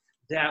us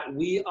that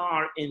we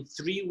are in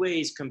three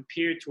ways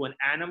compared to an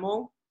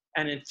animal,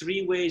 and in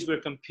three ways we're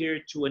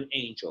compared to an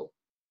angel.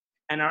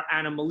 And our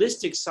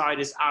animalistic side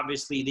is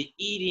obviously the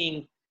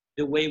eating,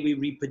 the way we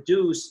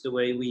reproduce, the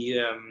way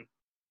we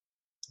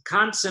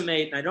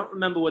consummate. And I don't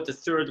remember what the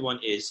third one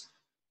is.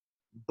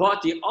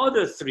 But the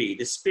other three,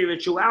 the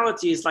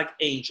spirituality, is like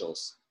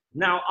angels.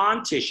 Now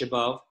on Tisha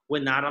B'Av,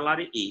 we're not allowed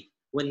to eat.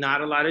 We're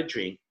not allowed to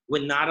drink.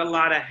 We're not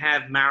allowed to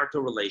have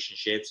marital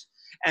relationships.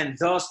 And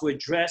thus we're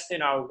dressed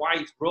in our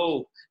white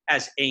robe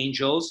as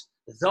angels.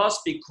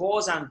 Thus,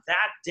 because on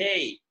that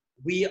day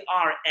we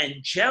are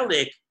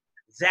angelic,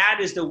 that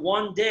is the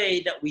one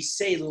day that we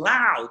say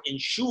loud in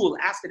shul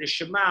after the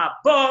Shema,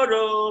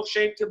 Baruch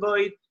Shem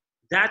Kavod.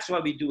 That's why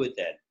we do it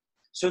then.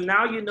 So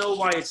now you know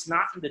why it's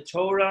not in the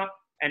Torah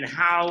and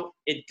how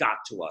it got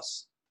to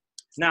us.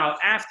 Now,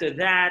 after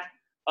that,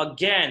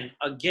 again,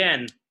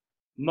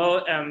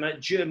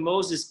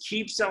 Moses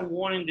keeps on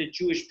warning the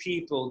Jewish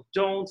people,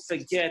 don't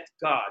forget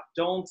God.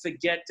 Don't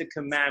forget the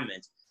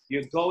commandment.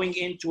 You're going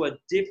into a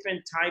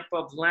different type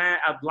of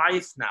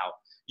life now.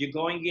 You're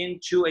going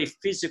into a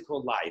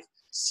physical life.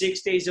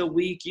 6 days a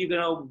week, you're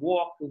going to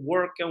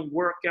work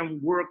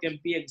and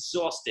be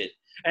exhausted.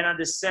 And on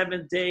the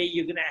seventh day,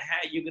 you're going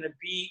to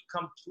be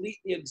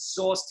completely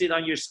exhausted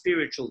on your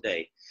spiritual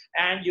day.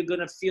 And you're going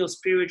to feel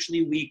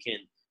spiritually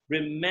weakened.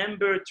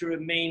 Remember to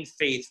remain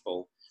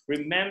faithful.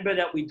 Remember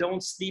that we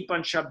don't sleep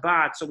on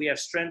Shabbat, so we have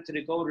strength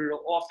to go to the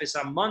office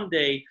on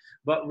Monday,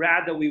 but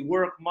rather we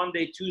work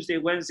Monday, Tuesday,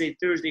 Wednesday,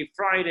 Thursday,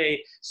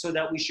 Friday, so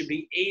that we should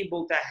be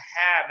able to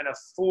have and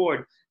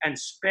afford and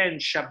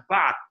spend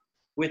Shabbat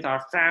with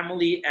our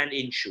family and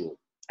in shul.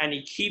 And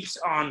he keeps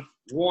on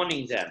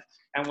warning them.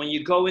 And when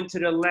you go into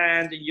the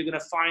land and you're going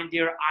to find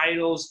their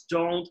idols,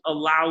 don't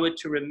allow it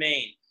to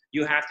remain.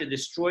 You have to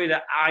destroy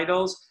the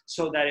idols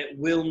so that it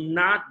will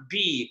not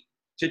be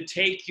to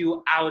take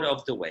you out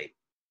of the way.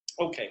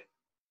 Okay,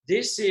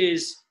 this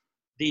is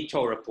the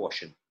Torah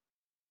portion.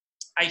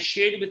 I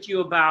shared with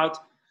you about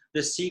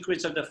the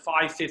secrets of the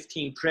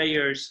 515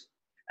 prayers,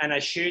 and I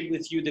shared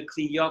with you the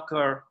Kli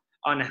Yakar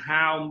on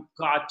how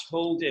God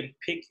told him,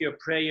 pick your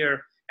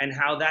prayer, and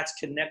how that's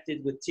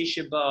connected with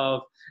Tisha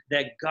B'Av,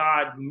 that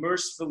God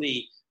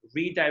mercifully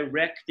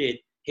redirected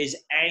his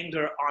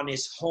anger on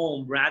his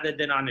home rather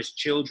than on his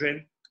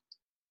children.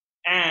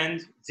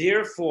 And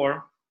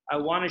therefore, I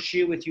want to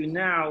share with you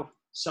now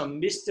some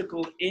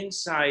mystical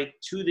insight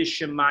to the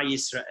Shema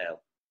Yisrael.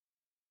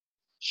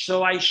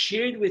 So I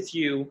shared with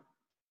you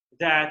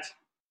that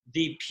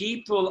the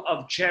people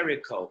of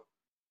Jericho,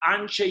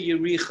 Anshe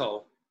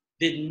Yericho,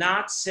 did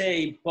not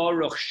say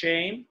Baruch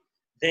Shem.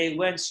 They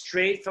went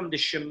straight from the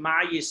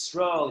Shema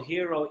Yisrael,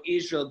 Hear, O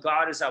Israel,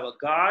 God is our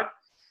God,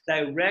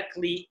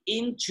 directly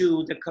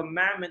into the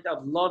commandment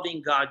of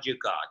loving God, your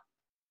God.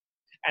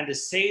 And the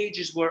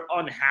sages were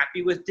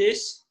unhappy with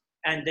this,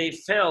 and they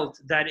felt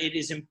that it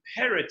is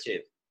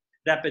imperative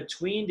that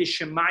between the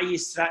Shema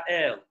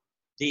Yisrael,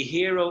 the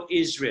Hear, O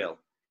Israel,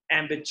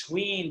 and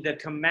between the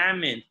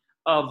commandment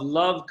of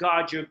love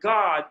God, your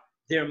God,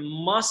 there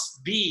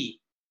must be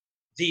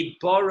the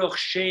Baruch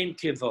Shem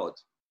Kivod.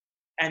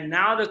 And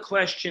now the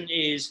question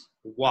is,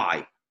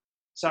 why?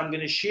 So I'm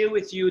going to share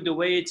with you the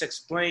way it's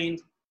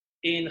explained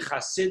in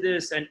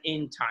Chassidus and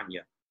in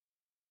Tanya.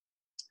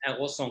 And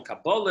also in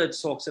Kabbalah it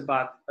talks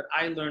about, but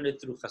I learned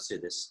it through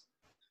Chassidus.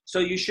 So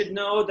you should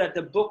know that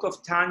the book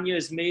of Tanya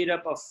is made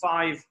up of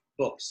 5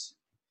 books.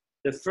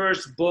 The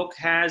first book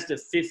has the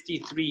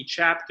 53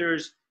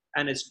 chapters,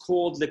 and it's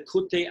called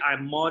Lekutei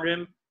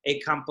Amorim, a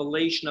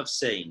compilation of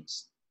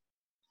sayings.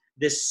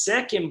 The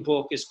second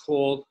book is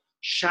called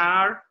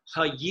Shar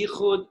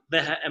HaYichud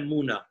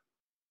VeHaEmuna,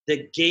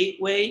 the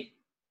gateway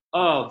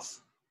of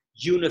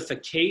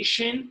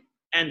unification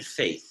and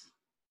faith.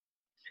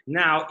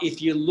 Now,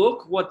 if you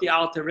look what the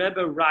Alter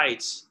Rebbe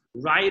writes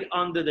right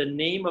under the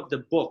name of the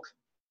book,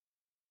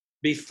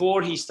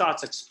 before he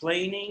starts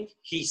explaining,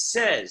 he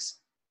says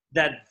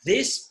that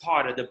this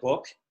part of the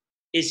book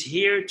is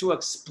here to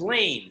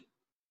explain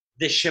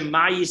the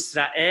Shema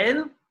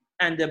Yisrael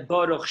and the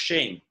Baruch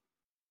Shem.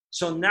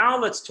 So now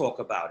let's talk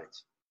about it.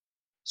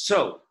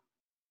 So,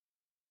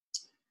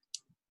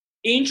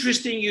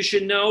 interesting, you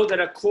should know that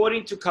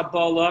according to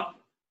Kabbalah,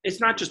 it's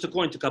not just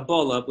according to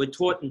Kabbalah, we're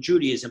taught in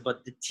Judaism,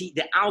 but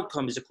the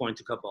outcome is according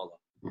to Kabbalah.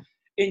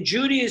 In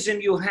Judaism,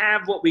 you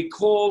have what we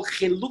call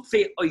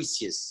chilufei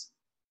oisius.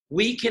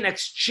 We can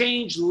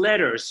exchange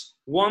letters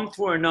one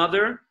for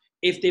another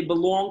if they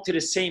belong to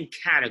the same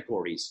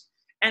categories.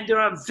 And there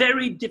are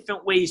very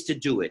different ways to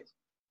do it.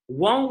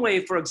 One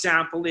way, for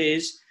example,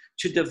 is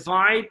to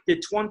divide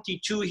the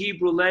 22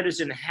 Hebrew letters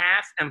in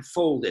half and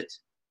fold it.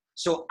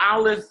 So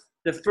Aleph,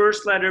 the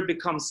first letter,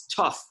 becomes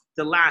Tuf,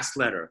 the last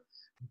letter.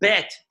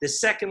 Bet, the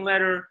second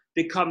letter,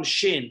 becomes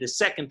Shin, the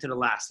second to the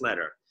last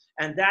letter.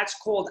 And that's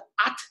called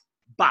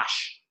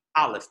Atbash,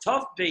 Aleph,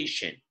 Tuf, Be,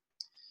 Shin.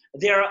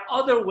 There are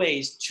other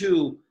ways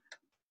to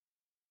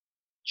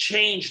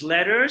change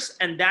letters,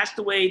 and that's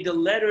the way the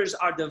letters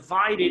are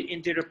divided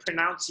into the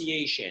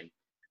pronunciation.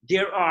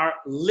 There are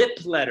lip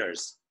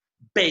letters,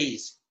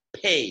 Beis,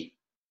 Pei.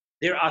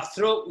 There are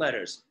throat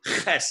letters,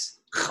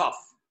 Ches, Chaf.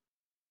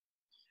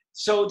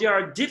 So there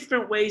are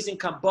different ways in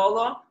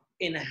Kabbalah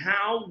in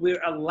how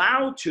we're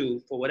allowed to,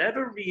 for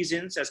whatever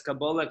reasons, as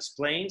Kabbalah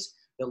explains,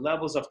 the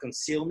levels of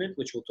concealment,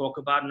 which we'll talk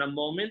about in a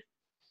moment,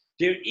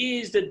 there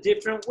is the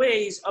different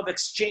ways of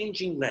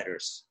exchanging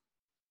letters.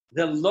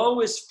 The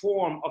lowest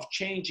form of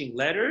changing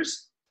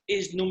letters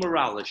is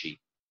numerology.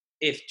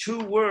 If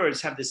 2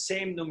 words have the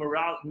same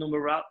numerical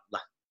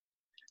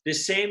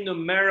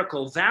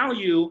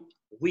value,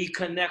 we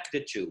connect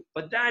the 2.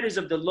 But that is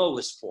of the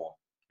lowest form.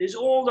 There's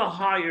all the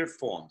higher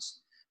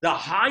forms. The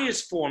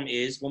highest form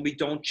is when we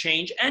don't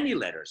change any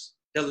letters.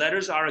 The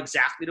letters are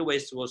exactly the way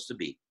it's supposed to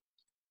be.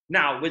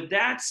 Now, with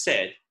that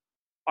said,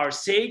 our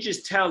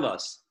sages tell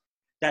us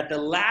that the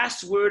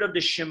last word of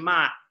the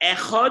Shema,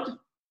 Echad,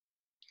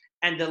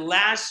 and the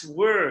last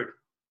word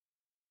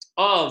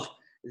of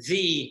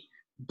the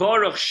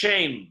Baruch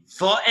Shem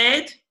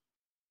Va'ed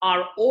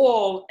are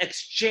all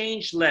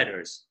exchange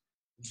letters.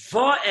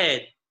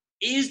 Va'ed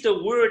is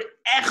the word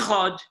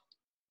echad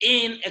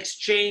in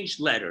exchange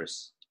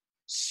letters.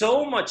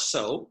 So much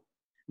so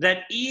that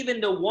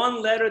even the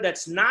one letter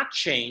that's not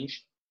changed,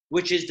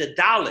 which is the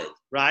Dalet,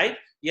 right?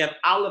 You have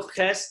Aleph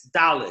Ches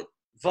Dalet,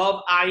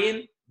 Vav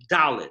Ayin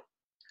Dalet.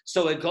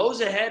 So it goes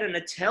ahead and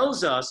it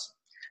tells us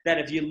that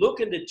if you look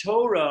in the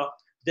Torah,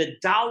 the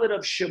Dalet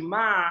of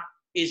Shema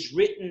is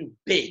written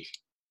big.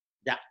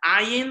 The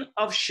Ayin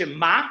of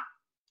Shema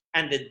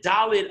and the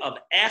Dalet of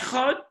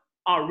Echad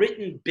are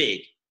written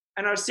big.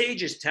 And our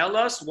sages tell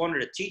us, one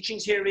of the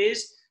teachings here is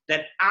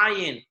that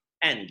Ayin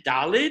and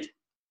Dalet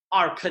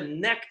are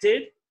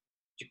connected.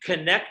 To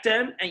connect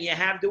them, and you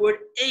have the word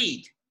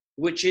aid,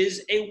 which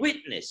is a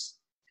witness.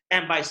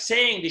 And by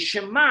saying the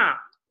Shema,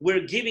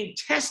 we're giving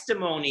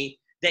testimony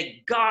that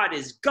God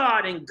is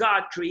God and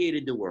God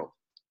created the world.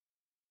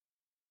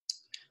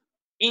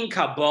 In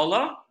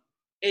Kabbalah,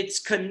 it's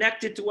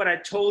connected to what I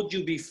told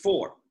you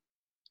before.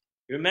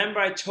 Remember,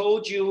 I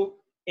told you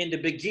in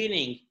the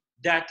beginning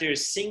that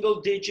there's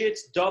single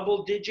digits,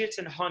 double digits,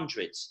 and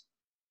hundreds.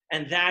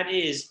 And that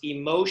is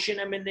emotion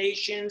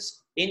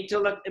emanations,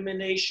 intellect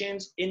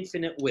emanations,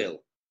 infinite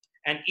will.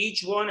 And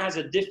each one has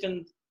a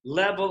different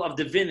level of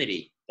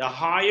divinity. The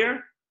higher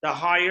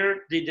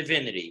the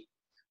divinity.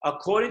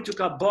 According to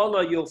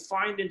Kabbalah, you'll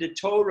find in the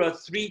Torah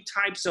 3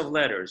 types of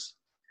letters.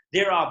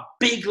 There are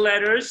big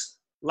letters,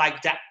 like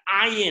the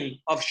Ayin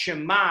of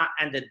Shema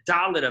and the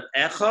Dalet of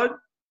Echad.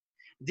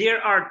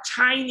 There are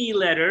tiny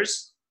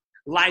letters,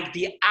 like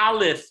the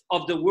Aleph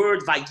of the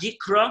word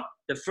Vayikra,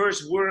 the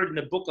first word in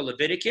the book of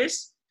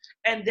Leviticus.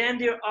 And then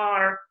there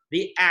are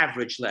the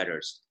average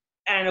letters.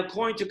 And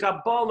according to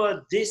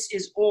Kabbalah, this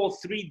is all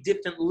 3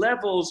 different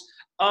levels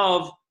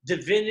of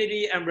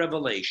divinity and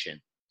revelation.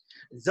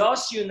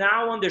 Thus, you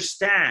now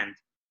understand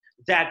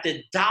that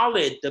the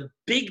Dalet, the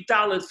big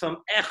Dalet from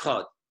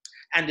Echad,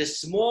 and the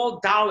small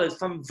Dalet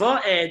from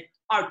Va'ed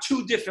are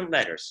 2 different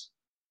letters.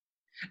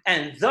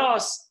 And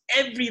thus,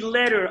 every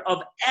letter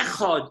of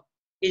Echad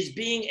is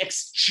being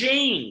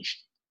exchanged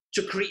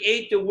to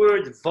create the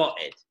word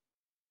Va'ed.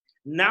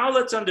 Now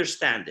let's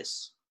understand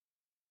this.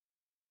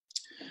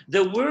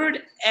 The word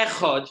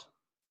Echad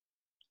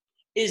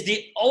is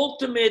the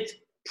ultimate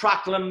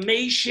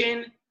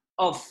proclamation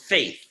of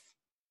faith.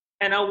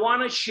 And I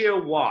want to share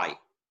why.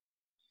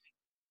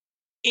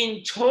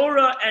 In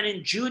Torah and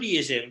in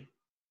Judaism,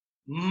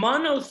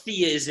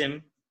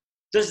 monotheism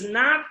does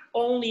not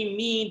only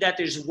mean that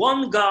there's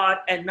one God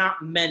and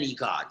not many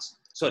gods.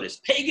 So there's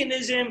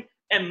paganism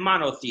and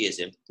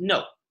monotheism.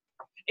 No.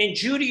 In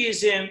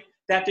Judaism,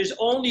 that there's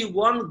only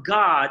one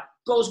God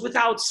goes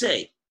without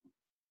say.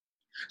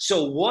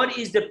 So what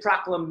is the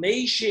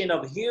proclamation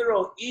of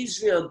Hero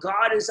Israel?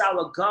 God is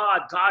our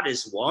God, God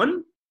is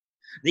one?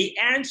 The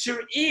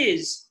answer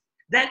is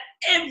that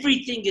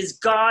everything is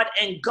God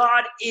and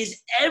God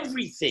is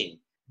everything.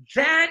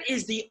 That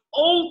is the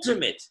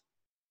ultimate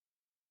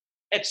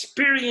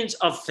experience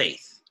of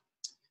faith.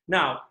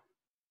 Now,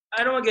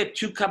 I don't want to get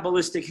too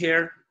Kabbalistic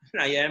here.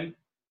 I am.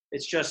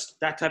 It's just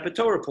that type of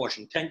Torah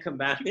portion, 10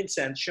 Commandments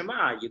and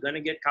Shema. You're going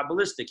to get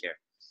Kabbalistic here.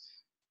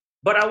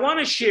 But I want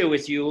to share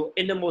with you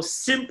in the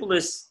most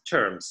simplest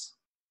terms.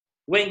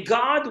 When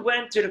God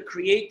went to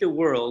create the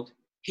world,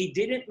 he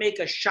didn't make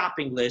a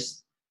shopping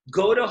list,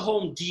 go to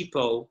Home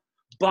Depot,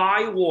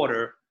 buy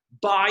water,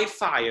 buy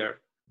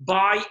fire,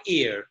 buy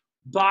air,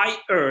 buy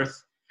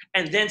earth,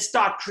 and then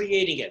start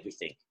creating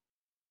everything.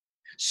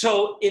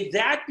 So if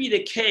that be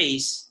the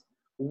case,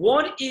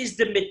 what is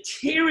the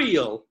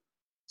material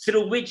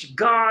through which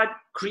God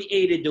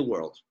created the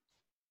world?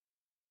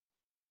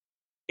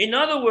 In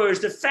other words,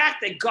 the fact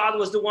that God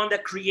was the one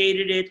that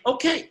created it,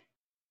 okay.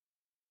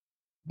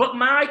 But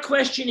my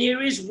question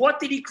here is, what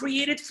did he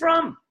create it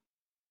from?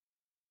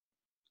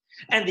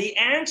 And the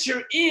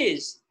answer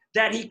is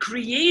that he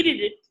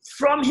created it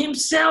from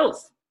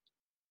himself.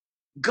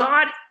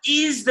 God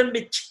is the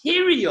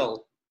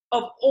material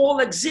of all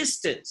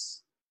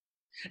existence.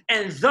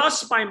 And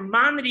thus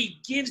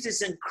Maimonides gives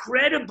this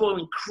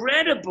incredible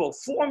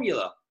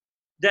formula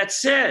that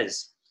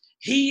says,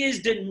 he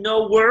is the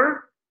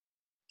knower,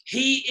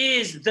 he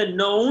is the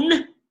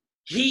known,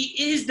 he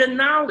is the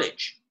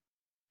knowledge.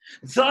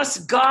 Thus,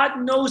 God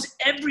knows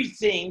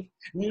everything,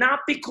 not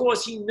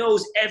because he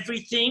knows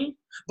everything,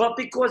 but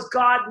because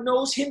God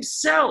knows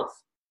himself.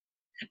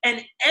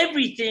 And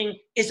everything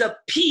is a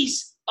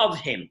piece of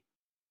him.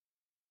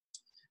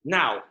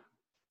 Now,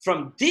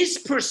 from this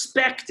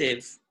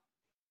perspective,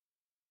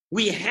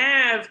 we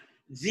have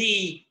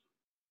the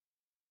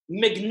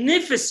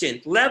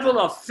magnificent level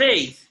of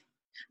faith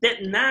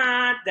that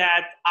not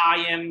that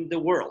I am the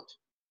world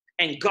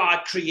and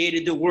God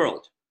created the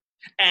world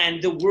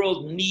and the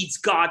world needs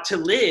God to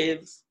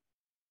live,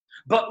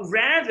 but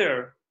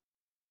rather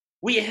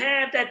we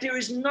have that there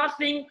is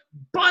nothing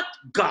but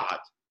God.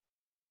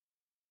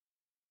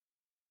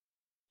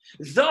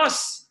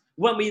 Thus,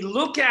 when we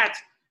look at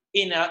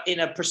in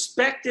a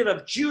perspective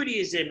of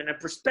Judaism, in a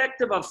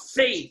perspective of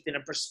faith, in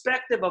a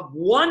perspective of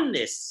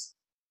oneness,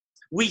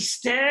 we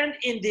stand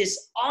in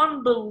this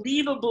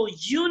unbelievable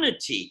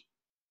unity.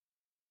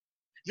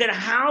 Then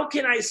how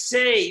can I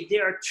say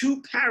there are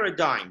two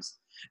paradigms?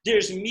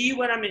 There's me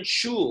when I'm in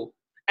shul,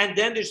 and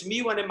then there's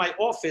me when I'm in my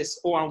office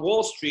or on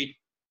Wall Street.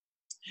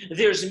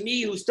 There's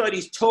me who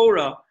studies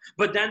Torah,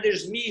 but then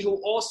there's me who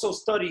also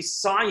studies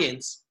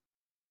science.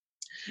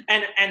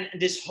 And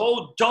this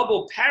whole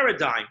double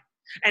paradigm.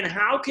 And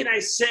how can I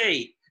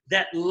say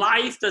that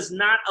life does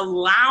not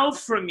allow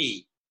for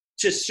me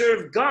to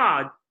serve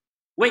God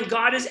when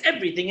God is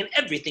everything and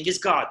everything is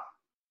God?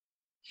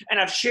 And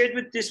I've shared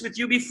this with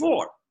you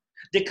before.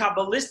 The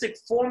Kabbalistic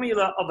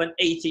formula of an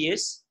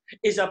atheist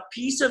is a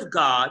piece of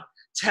God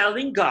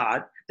telling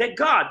God that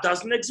God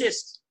doesn't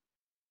exist.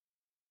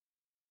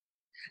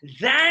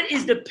 That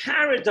is the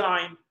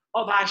paradigm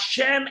of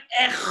Hashem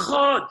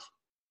Echad.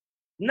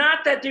 Not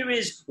that there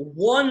is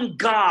one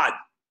God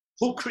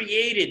who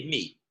created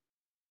me,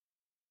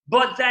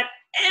 but that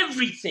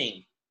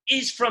everything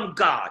is from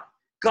God.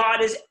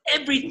 God is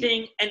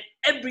everything and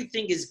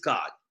everything is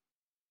God.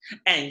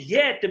 And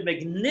yet the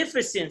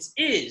magnificence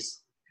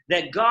is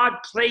that God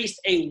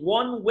placed a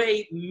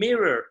one-way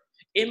mirror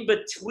in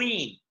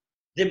between,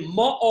 the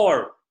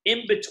ma'or,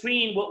 in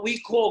between what we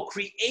call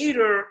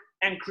creator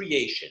and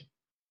creation.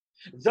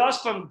 Thus,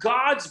 from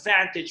God's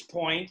vantage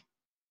point,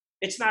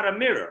 it's not a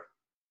mirror.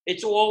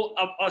 It's all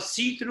a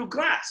see-through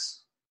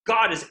glass.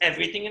 God is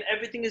everything and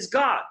everything is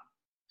God.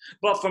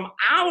 But from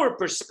our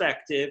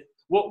perspective,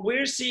 what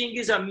we're seeing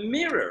is a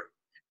mirror.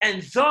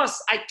 And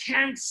thus, I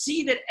can't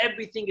see that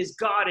everything is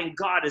God and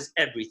God is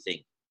everything.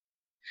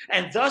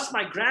 And thus,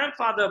 my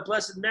grandfather of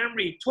blessed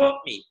memory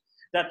taught me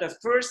that the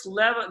first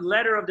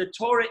letter of the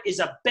Torah is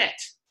a bet.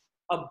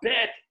 A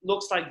bet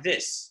looks like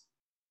this.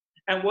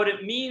 And what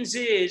it means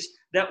is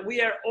that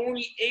we are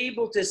only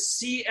able to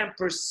see and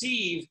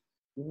perceive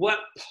what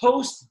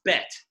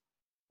post-bet,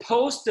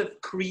 post of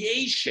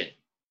creation.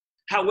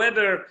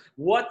 However,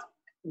 what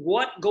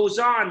goes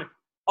on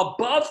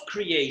above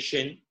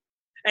creation,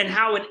 and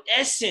how in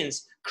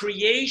essence,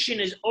 creation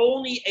is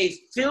only a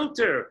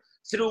filter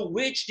through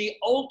which the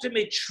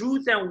ultimate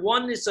truth and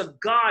oneness of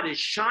God is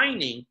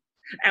shining,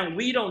 and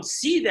we don't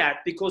see that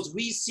because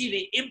we see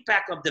the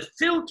impact of the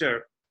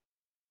filter.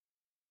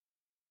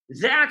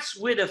 That's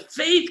where the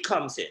faith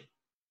comes in.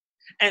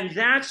 And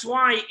that's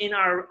why in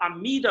our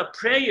Amidah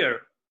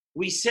prayer,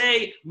 we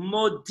say,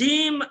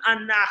 Modim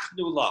anachnu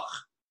lach.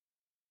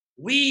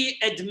 We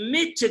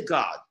admit to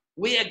God.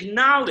 We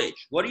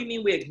acknowledge. What do you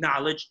mean we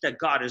acknowledge that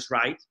God is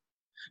right?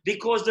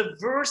 Because the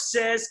verse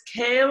says,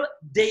 Kel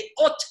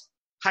deot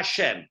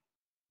Hashem.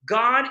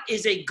 God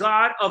is a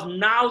God of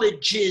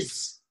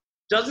knowledges.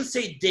 Doesn't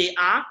say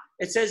de'ah,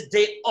 it says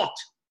de'ot.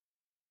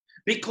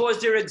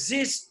 Because there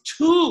exists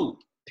two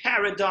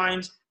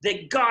paradigms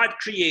that God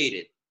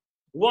created.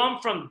 One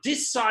from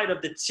this side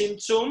of the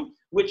Tzimtzum,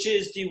 which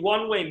is the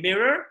one-way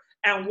mirror,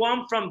 and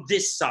one from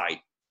this side.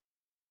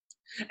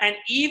 And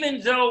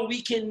even though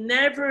we can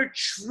never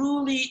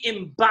truly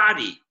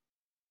embody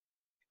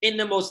in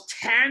the most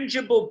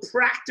tangible,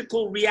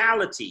 practical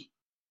reality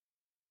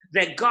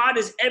that God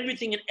is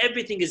everything and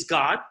everything is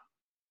God,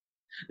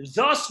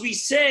 thus we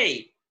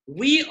say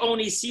we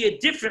only see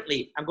it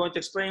differently. I'm going to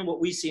explain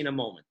what we see in a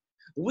moment.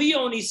 We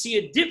only see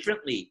it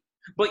differently.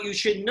 But you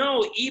should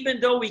know,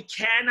 even though we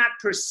cannot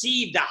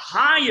perceive the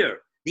higher,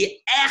 the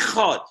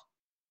echad,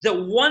 the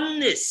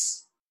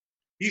oneness,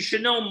 you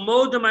should know,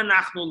 modem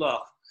anachnu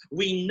lach.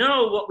 We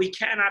know what we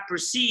cannot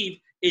perceive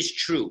is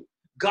true.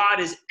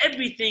 God is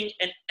everything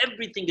and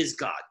everything is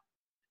God.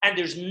 And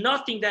there's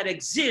nothing that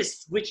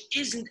exists which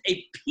isn't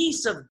a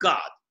piece of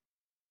God.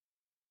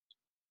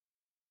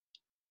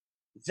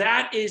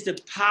 That is the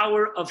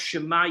power of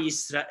Shema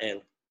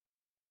Yisrael.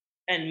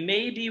 And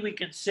maybe we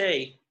can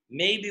say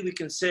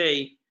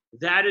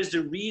that is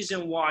the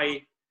reason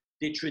why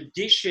the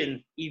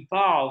tradition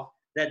evolved,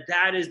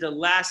 that is the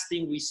last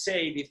thing we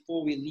say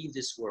before we leave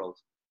this world.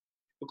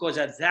 Because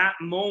at that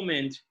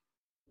moment,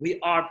 we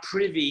are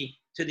privy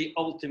to the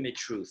ultimate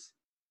truth,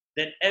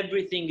 that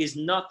everything is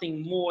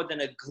nothing more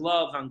than a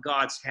glove on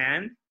God's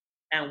hand,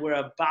 and we're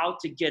about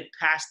to get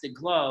past the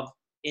glove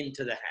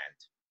into the hand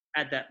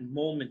at that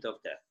moment of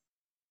death.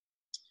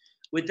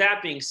 With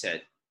that being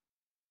said,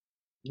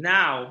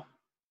 now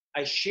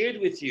I shared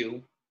with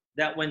you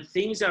that when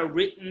things are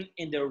written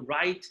in the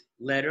right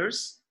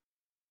letters,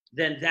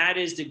 then that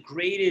is the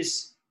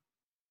greatest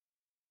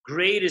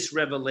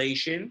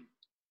revelation,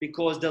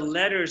 because the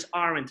letters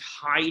aren't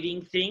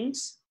hiding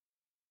things.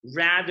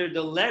 Rather,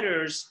 the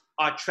letters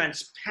are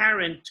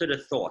transparent to the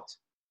thought.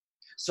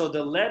 So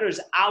the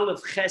letters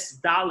Aleph, Ches,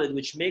 Daled,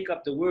 which make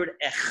up the word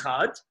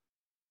Echad,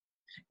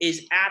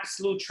 is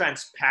absolute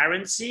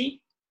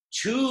transparency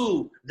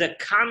to the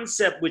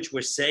concept which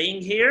we're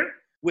saying here,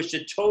 which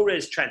the Torah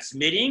is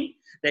transmitting,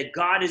 that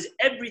God is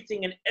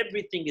everything and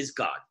everything is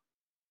God.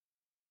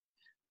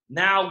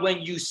 Now,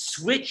 when you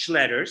switch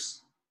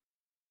letters,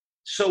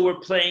 so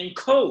we're playing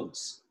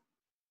codes.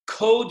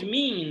 Code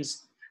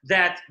means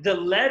that the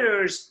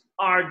letters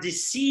are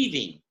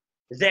deceiving.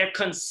 They're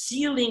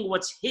concealing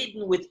what's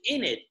hidden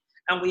within it,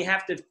 and we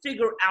have to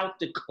figure out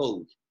the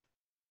code.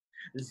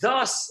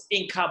 Thus,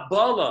 in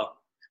Kabbalah,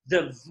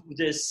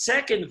 the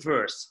second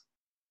verse,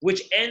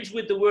 which ends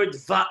with the word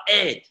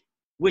va'ed,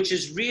 which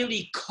is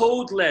really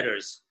code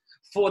letters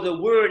for the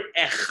word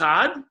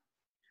echad,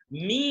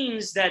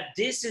 means that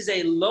this is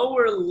a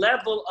lower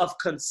level of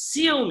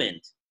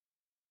concealment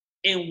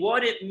in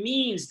what it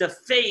means, the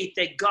faith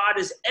that God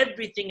is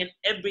everything and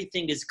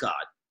everything is God.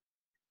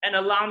 And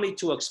allow me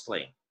to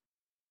explain.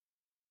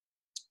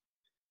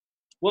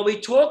 When we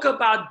talk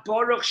about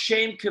Baruch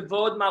Shem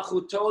Kevod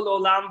Malchuto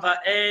L'Olam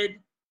Va'ed,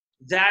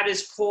 that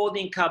is called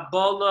in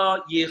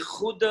Kabbalah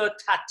Yehuda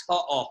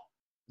Tata'ah,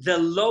 the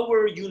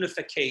lower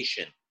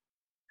unification.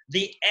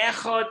 The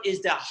Echad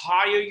is the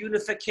higher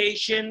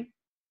unification,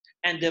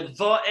 and the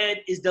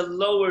Va'ed is the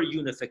lower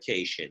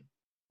unification.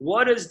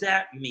 What does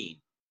that mean?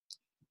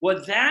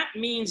 What that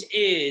means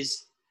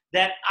is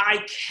that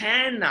I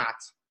cannot,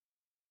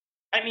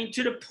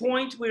 to the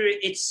point where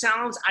it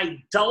sounds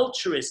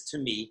adulterous to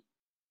me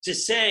to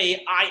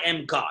say I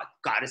am God.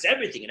 God is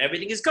everything, and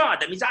everything is God.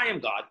 That means I am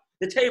God.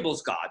 The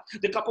table's God.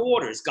 The cup of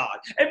water is God.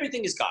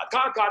 Everything is God.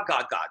 God, God,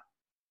 God, God.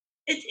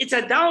 It's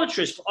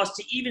idolatrous for us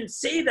to even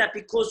say that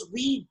because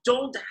we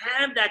don't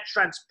have that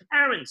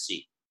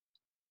transparency.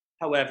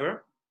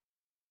 However,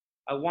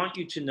 I want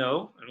you to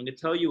know, I'm going to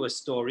tell you a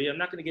story. I'm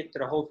not going to get into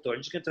the whole story.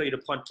 I'm just going to tell you the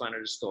punchline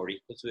of the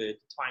story because the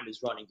time is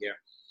running here.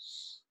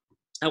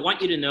 I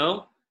want you to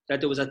know that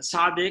there was a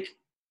tzaddik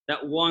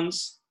that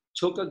once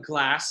took a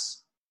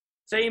glass,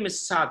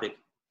 famous tzaddik.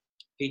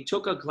 He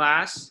took a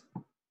glass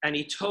and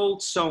he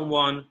told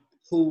someone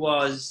who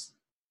was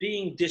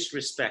being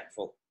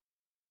disrespectful.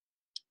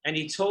 And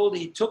he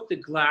took the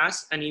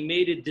glass and he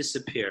made it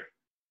disappear.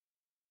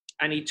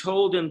 And he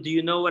told him, do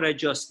you know what I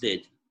just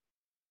did?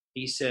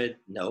 He said,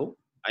 no,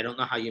 I don't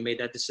know how you made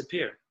that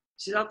disappear.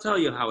 He said, I'll tell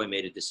you how I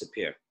made it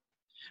disappear.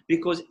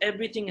 Because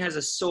everything has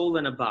a soul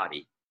and a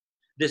body.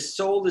 The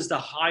soul is the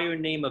higher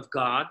name of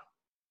God,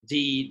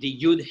 the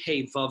Yud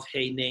He Vav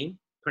He name,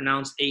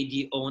 pronounced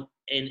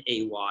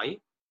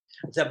Adonay.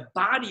 The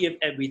body of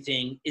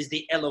everything is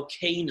the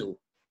Elokeinu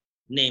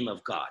name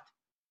of God.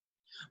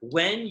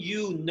 When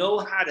you know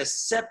how to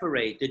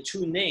separate the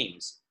two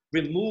names,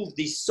 remove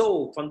the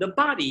soul from the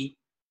body,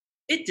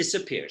 it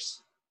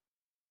disappears.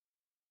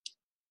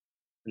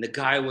 And the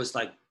guy was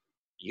like,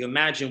 you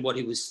imagine what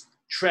he was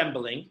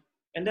trembling.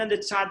 And then the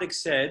tzaddik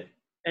said,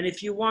 and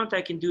if you want,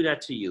 I can do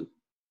that to you.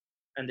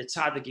 And the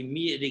tzaddik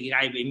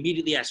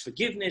immediately asked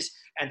forgiveness.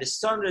 And the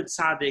son of the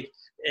tzaddik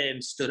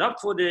stood up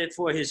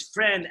for his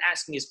friend,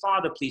 asking his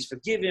father, please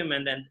forgive him.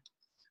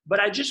 But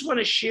I just want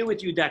to share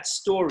with you that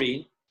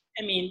story.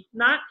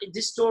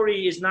 This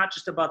story is not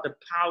just about the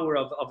power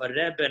of a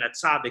Rebbe and a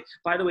tzaddik.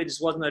 By the way,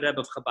 this wasn't a Rebbe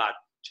of Chabad.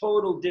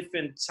 Total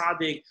different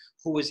tzaddik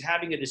who was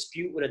having a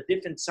dispute with a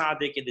different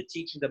tzaddik in the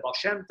teaching of Baal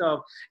Shem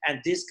Tov, and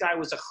this guy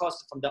was a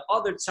chassid from the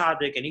other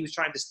tzaddik, and he was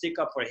trying to stick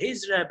up for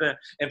his Rebbe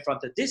in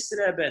front of this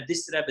Rebbe, and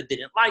this Rebbe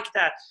didn't like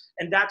that,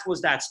 and that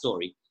was that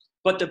story.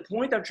 But the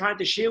point I'm trying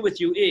to share with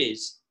you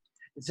is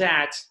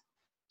that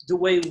the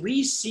way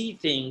we see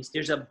things,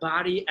 there's a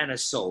body and a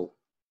soul.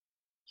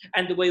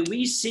 And the way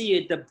we see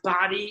it, the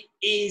body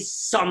is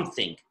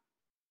something.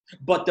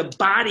 But the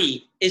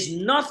body is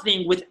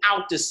nothing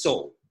without the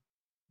soul.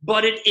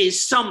 But it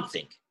is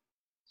something.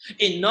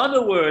 In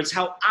other words,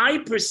 how I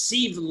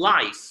perceive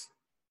life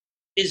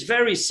is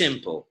very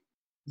simple.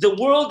 The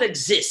world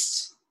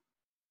exists.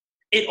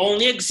 It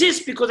only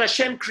exists because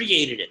Hashem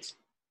created it.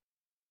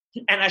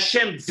 And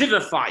Hashem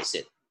vivifies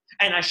it.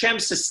 And Hashem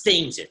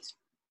sustains it.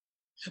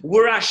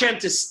 Were Hashem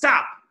to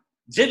stop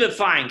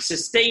vivifying,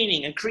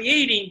 sustaining, and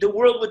creating, the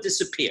world would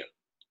disappear,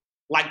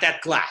 like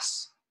that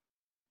glass.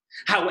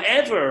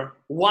 However,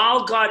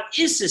 while God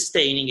is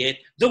sustaining it,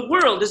 the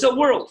world is a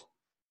world.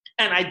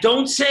 And I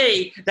don't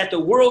say that the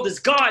world is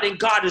God and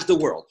God is the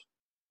world.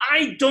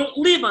 I don't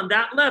live on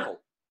that level.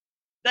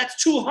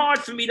 That's too hard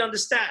for me to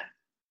understand.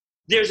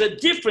 There's a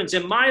difference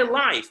in my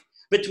life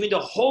between the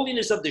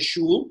holiness of the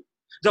shul,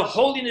 the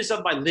holiness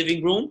of my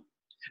living room,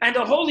 and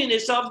the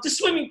holiness of the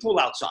swimming pool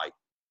outside.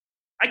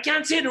 I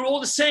can't say they're all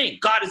the same.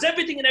 God is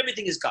everything and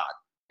everything is God.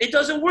 It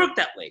doesn't work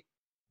that way.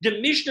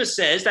 The Mishnah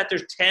says that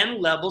there's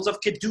 10 levels of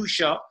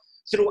Kedusha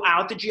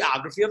throughout the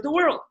geography of the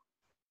world.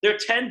 There are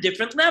 10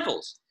 different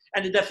levels.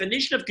 And the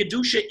definition of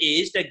Kedusha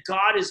is that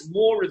God is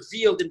more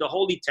revealed in the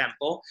holy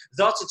temple,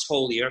 thus it's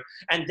holier.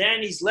 And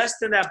then he's less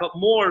than that, but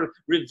more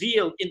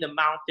revealed in the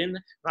mountain,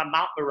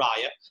 Mount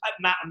Moriah,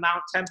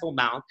 Mount Temple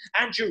Mount,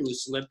 and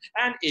Jerusalem,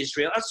 and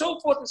Israel, and so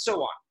forth and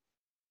so on.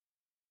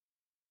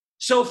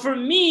 So for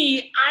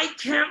me, I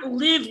can't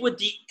live with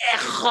the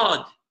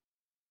echad.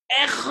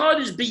 Echad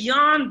is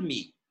beyond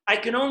me. I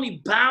can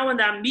only bow in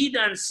the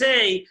Amidah and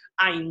say,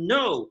 I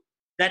know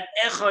that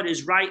echad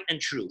is right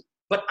and true.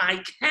 But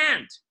I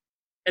can't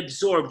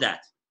absorb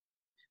that.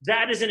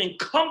 That is an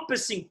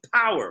encompassing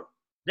power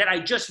that I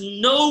just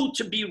know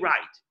to be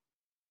right.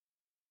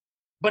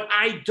 But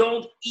I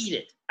don't eat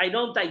it. I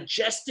don't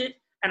digest it,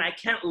 and I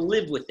can't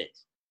live with it.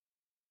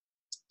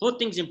 Put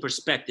things in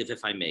perspective,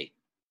 if I may.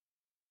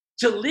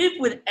 To live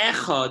with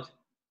Echad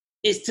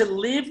is to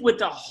live with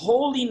the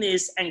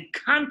holiness and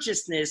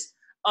consciousness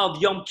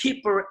of Yom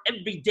Kippur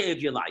every day of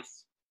your life.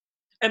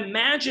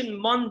 Imagine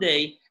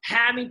Monday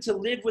having to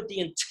live with the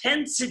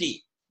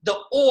intensity, the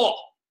awe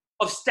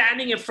of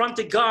standing in front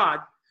of God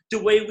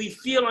the way we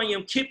feel on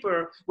Yom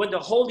Kippur when the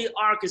Holy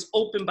Ark is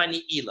opened by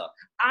Ne'ilah.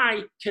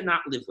 I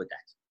cannot live with that.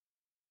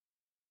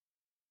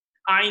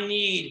 I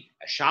need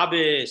a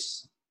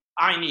Shabbos,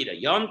 I need a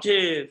Yom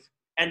Tiv,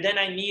 and then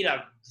I need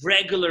a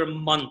regular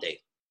Monday.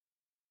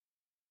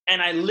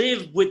 And I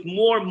live with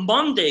more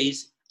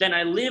Mondays than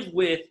I live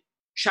with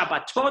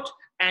Shabbatot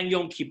and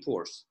Yom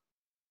Kippurs.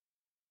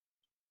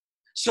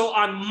 So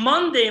on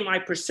Monday, my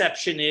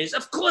perception is,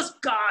 of course,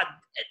 God,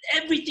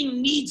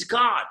 everything needs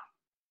God,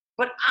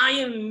 but I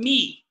am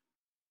me.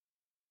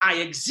 I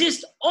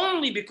exist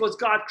only because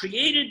God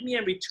created me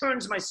and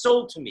returns my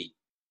soul to me.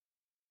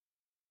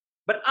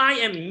 But I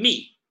am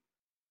me.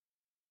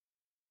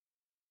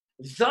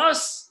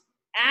 Thus,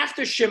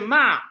 after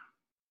Shema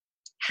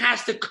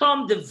has to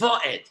come the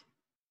Vo'ed.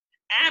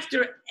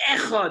 After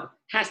Echad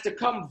has to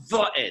come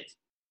Vo'ed.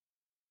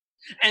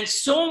 And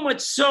so much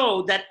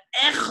so that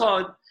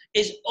Echad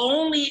is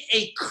only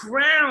a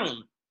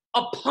crown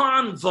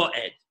upon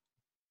Vo'ed.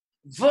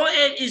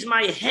 Vo'ed is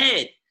my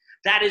head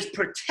that is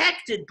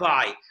protected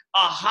by a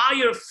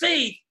higher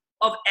faith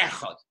of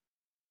Echad.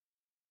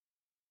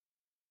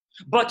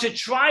 But to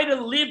try to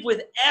live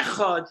with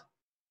Echad,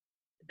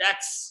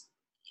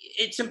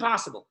 it's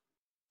impossible.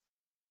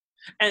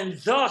 And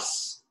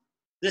thus,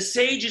 the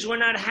sages were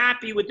not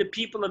happy with the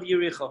people of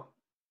Yericho.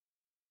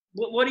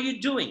 What are you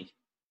doing?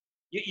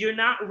 You're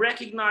not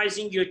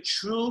recognizing your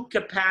true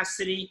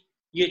capacity,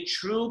 your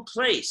true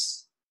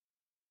place.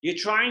 You're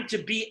trying to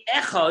be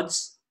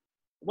Echads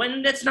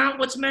when that's not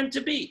what's meant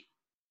to be.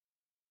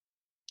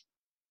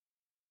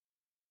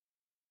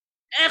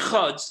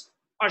 Echads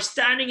are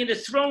standing in the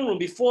throne room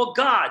before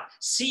God,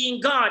 seeing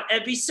God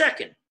every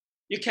second.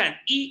 You can't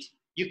eat,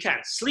 you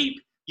can't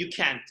sleep, you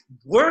can't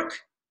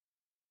work.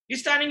 You're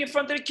standing in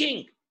front of the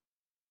king.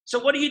 So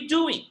what are you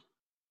doing?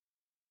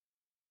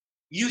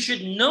 You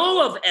should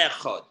know of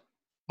Echad,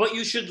 but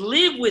you should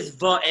live with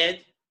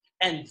Va'ed,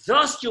 and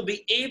thus you'll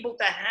be able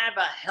to have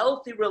a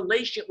healthy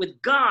relationship with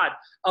God,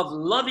 of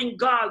loving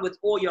God with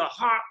all your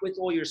heart, with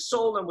all your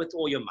soul, and with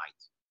all your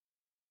might.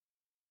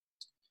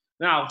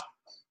 Now,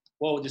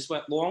 this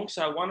went long,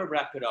 so I want to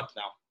wrap it up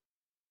now.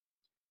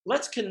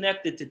 Let's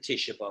connect it to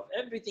Tisha B'Av.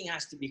 Everything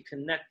has to be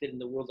connected in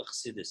the world of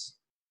Chassidus.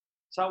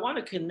 So I want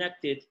to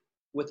connect it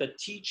with a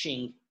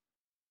teaching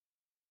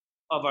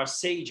of our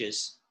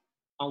sages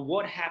on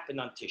what happened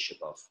on Tisha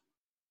B'Av.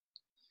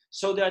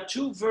 So there are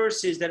two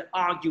verses that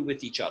argue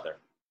with each other.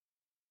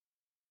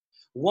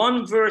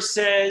 One verse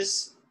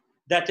says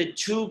that the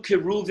two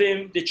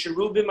cherubim, the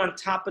cherubim on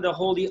top of the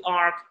Holy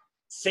Ark,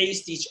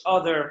 faced each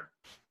other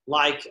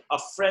like a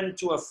friend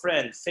to a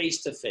friend,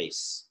 face to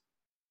face.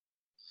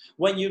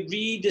 When you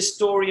read the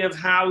story of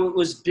how it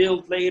was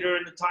built later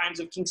in the times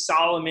of King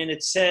Solomon,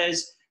 it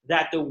says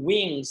that the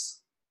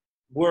wings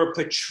were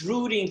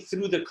protruding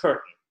through the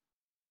curtain.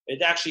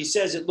 It actually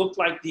says it looked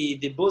like the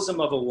bosom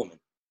of a woman.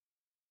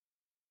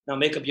 Now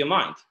make up your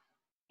mind.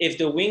 If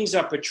the wings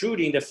are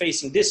protruding, they're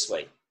facing this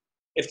way.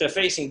 If they're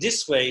facing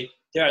this way,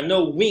 there are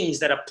no wings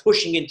that are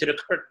pushing into the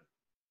curtain.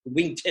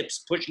 Wing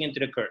tips pushing into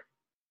the curtain.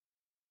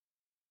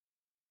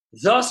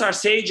 Thus our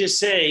sages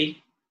say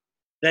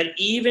that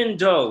even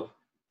though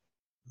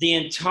the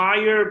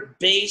entire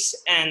base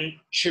and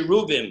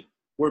cherubim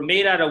were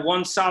made out of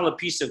one solid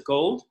piece of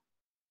gold,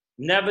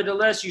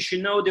 nevertheless, you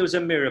should know there was a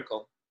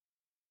miracle.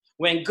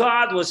 When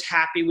God was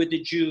happy with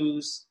the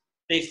Jews,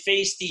 they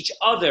faced each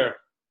other,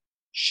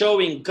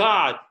 showing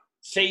God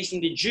facing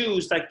the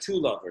Jews like two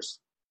lovers.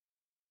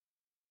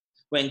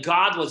 When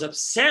God was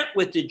upset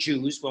with the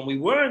Jews, when we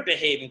weren't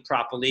behaving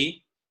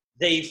properly,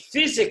 they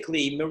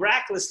physically,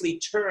 miraculously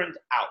turned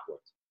outward.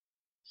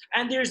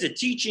 And there's a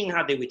teaching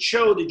how they would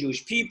show the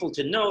Jewish people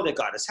to know that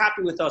God is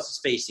happy with us, is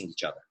facing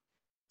each other.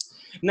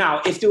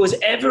 Now, if there was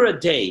ever a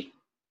day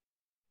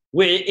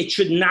where it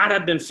should not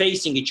have been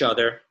facing each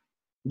other,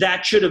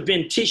 that should have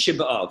been Tisha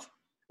B'Av,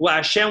 where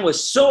Hashem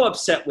was so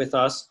upset with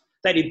us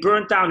that he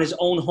burnt down his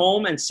own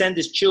home and sent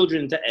his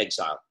children into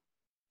exile.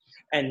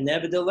 And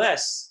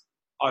nevertheless,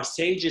 our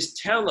sages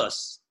tell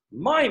us,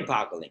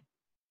 mind-boggling,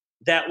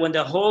 that when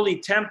the holy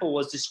temple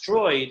was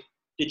destroyed,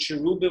 the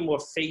cherubim were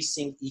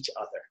facing each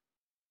other.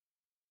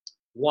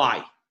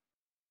 Why?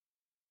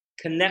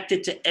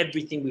 Connected to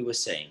everything we were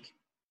saying.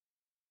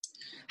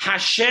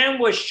 Hashem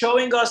was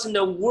showing us in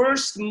the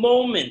worst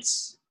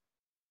moments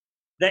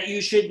that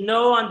you should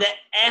know on the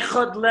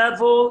Echad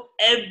level,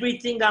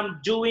 everything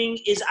I'm doing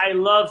is I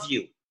love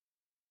you.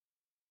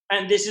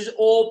 And this is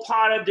all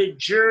part of the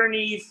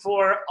journey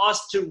for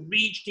us to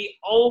reach the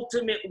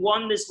ultimate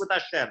oneness with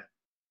Hashem.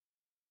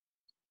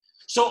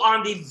 So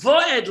on the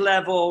Vo'ed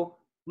level,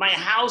 my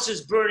house is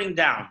burning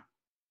down.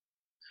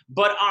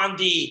 But on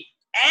the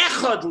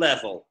Echad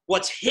level,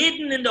 what's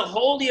hidden in the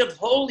Holy of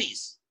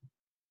Holies,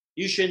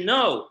 you should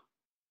know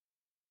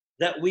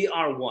that we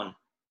are one.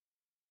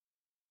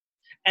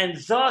 And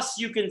thus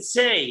you can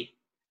say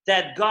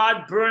that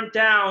God burnt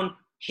down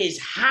his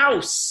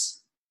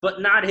house,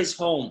 but not his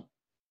home.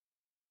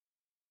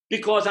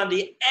 Because on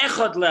the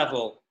echad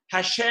level,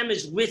 Hashem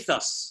is with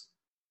us.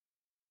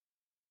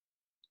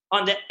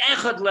 On the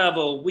echad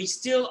level, we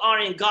still are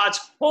in God's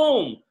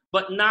home,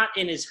 but not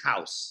in his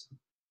house.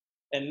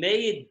 And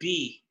may it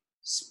be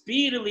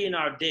speedily in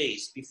our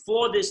days,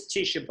 before this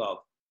Tisha B'Av,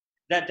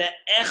 that the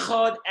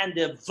echad and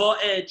the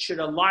va'ed should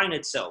align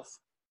itself.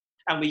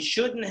 And we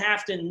shouldn't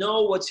have to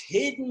know what's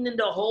hidden in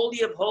the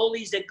Holy of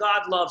Holies, that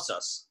God loves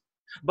us.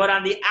 But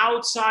on the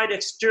outside,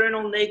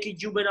 external,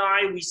 naked human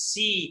eye, we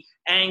see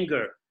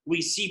anger,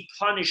 we see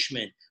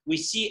punishment, we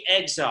see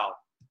exile.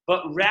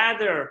 But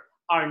rather,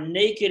 our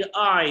naked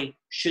eye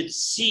should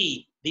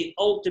see the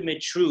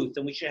ultimate truth.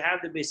 And we should have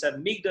the Beis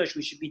HaMikdash.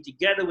 We should be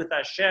together with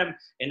Hashem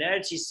in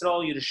Eretz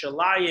Yisrael,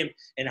 Yerushalayim,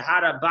 and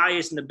Har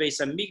HaBayis in the Beis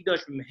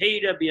HaMikdash,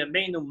 B'mheira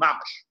b'yameinu mamash.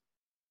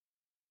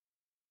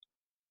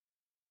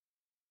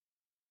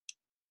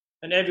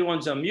 And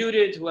everyone's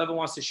unmuted. Whoever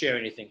wants to share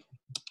anything.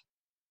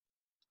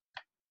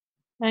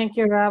 Thank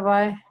you,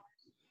 Rabbi.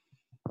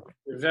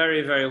 You're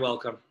very, very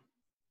welcome.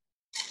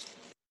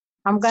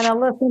 I'm going to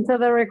listen to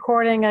the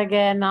recording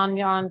again on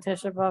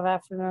Tisha B'Av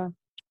afternoon.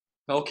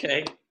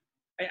 Okay.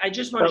 I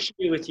just want to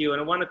share with you,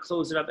 and I want to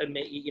close it up and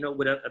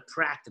with a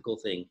practical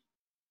thing.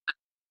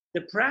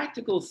 The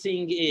practical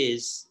thing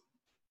is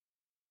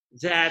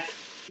that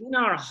in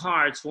our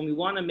hearts, when we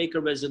want to make a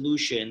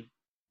resolution,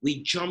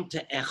 we jump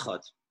to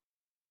echad.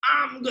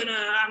 I'm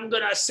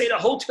gonna say the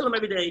whole Tehillim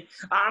every day.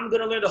 I'm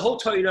gonna learn the whole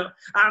Torah.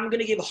 I'm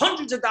gonna give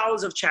hundreds of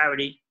dollars of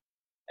charity.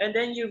 And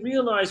then you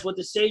realize what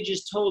the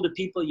sages told the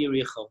people of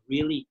Yericho.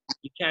 Really,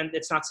 you can't.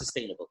 It's not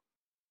sustainable.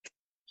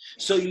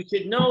 So you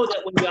should know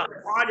that when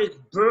your heart is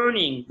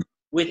burning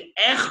with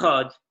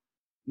echad,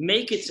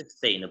 make it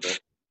sustainable.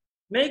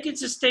 Make it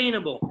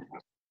sustainable.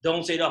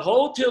 Don't say the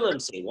whole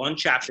Tehillim. Say one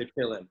chapter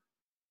Tehillim.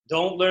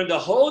 Don't learn the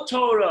whole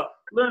Torah.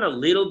 Learn a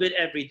little bit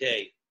every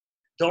day.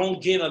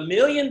 Don't give $1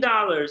 million,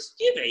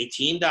 give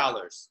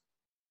 $18.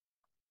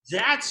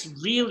 That's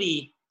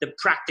really the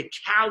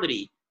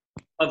practicality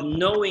of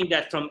knowing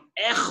that from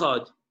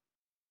echad,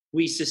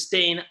 we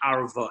sustain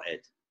our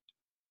va'ed.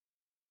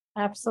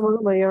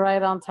 Absolutely, you're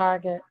right on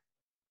target.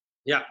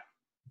 Yeah.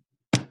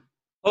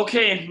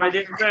 Okay, my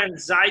dear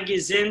friends, sei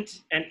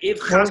gesinnt, and if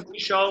Chas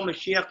v'Shalom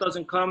Mashiach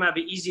doesn't come, have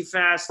an easy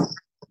fast,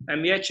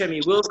 and Yetchem,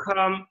 he will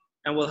come,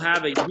 and we'll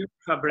have a huge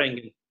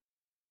Farbrengen.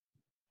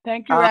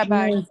 Thank you,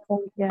 Rabbi. Thank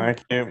you. Thank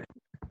you.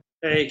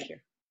 Take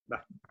care. Bye.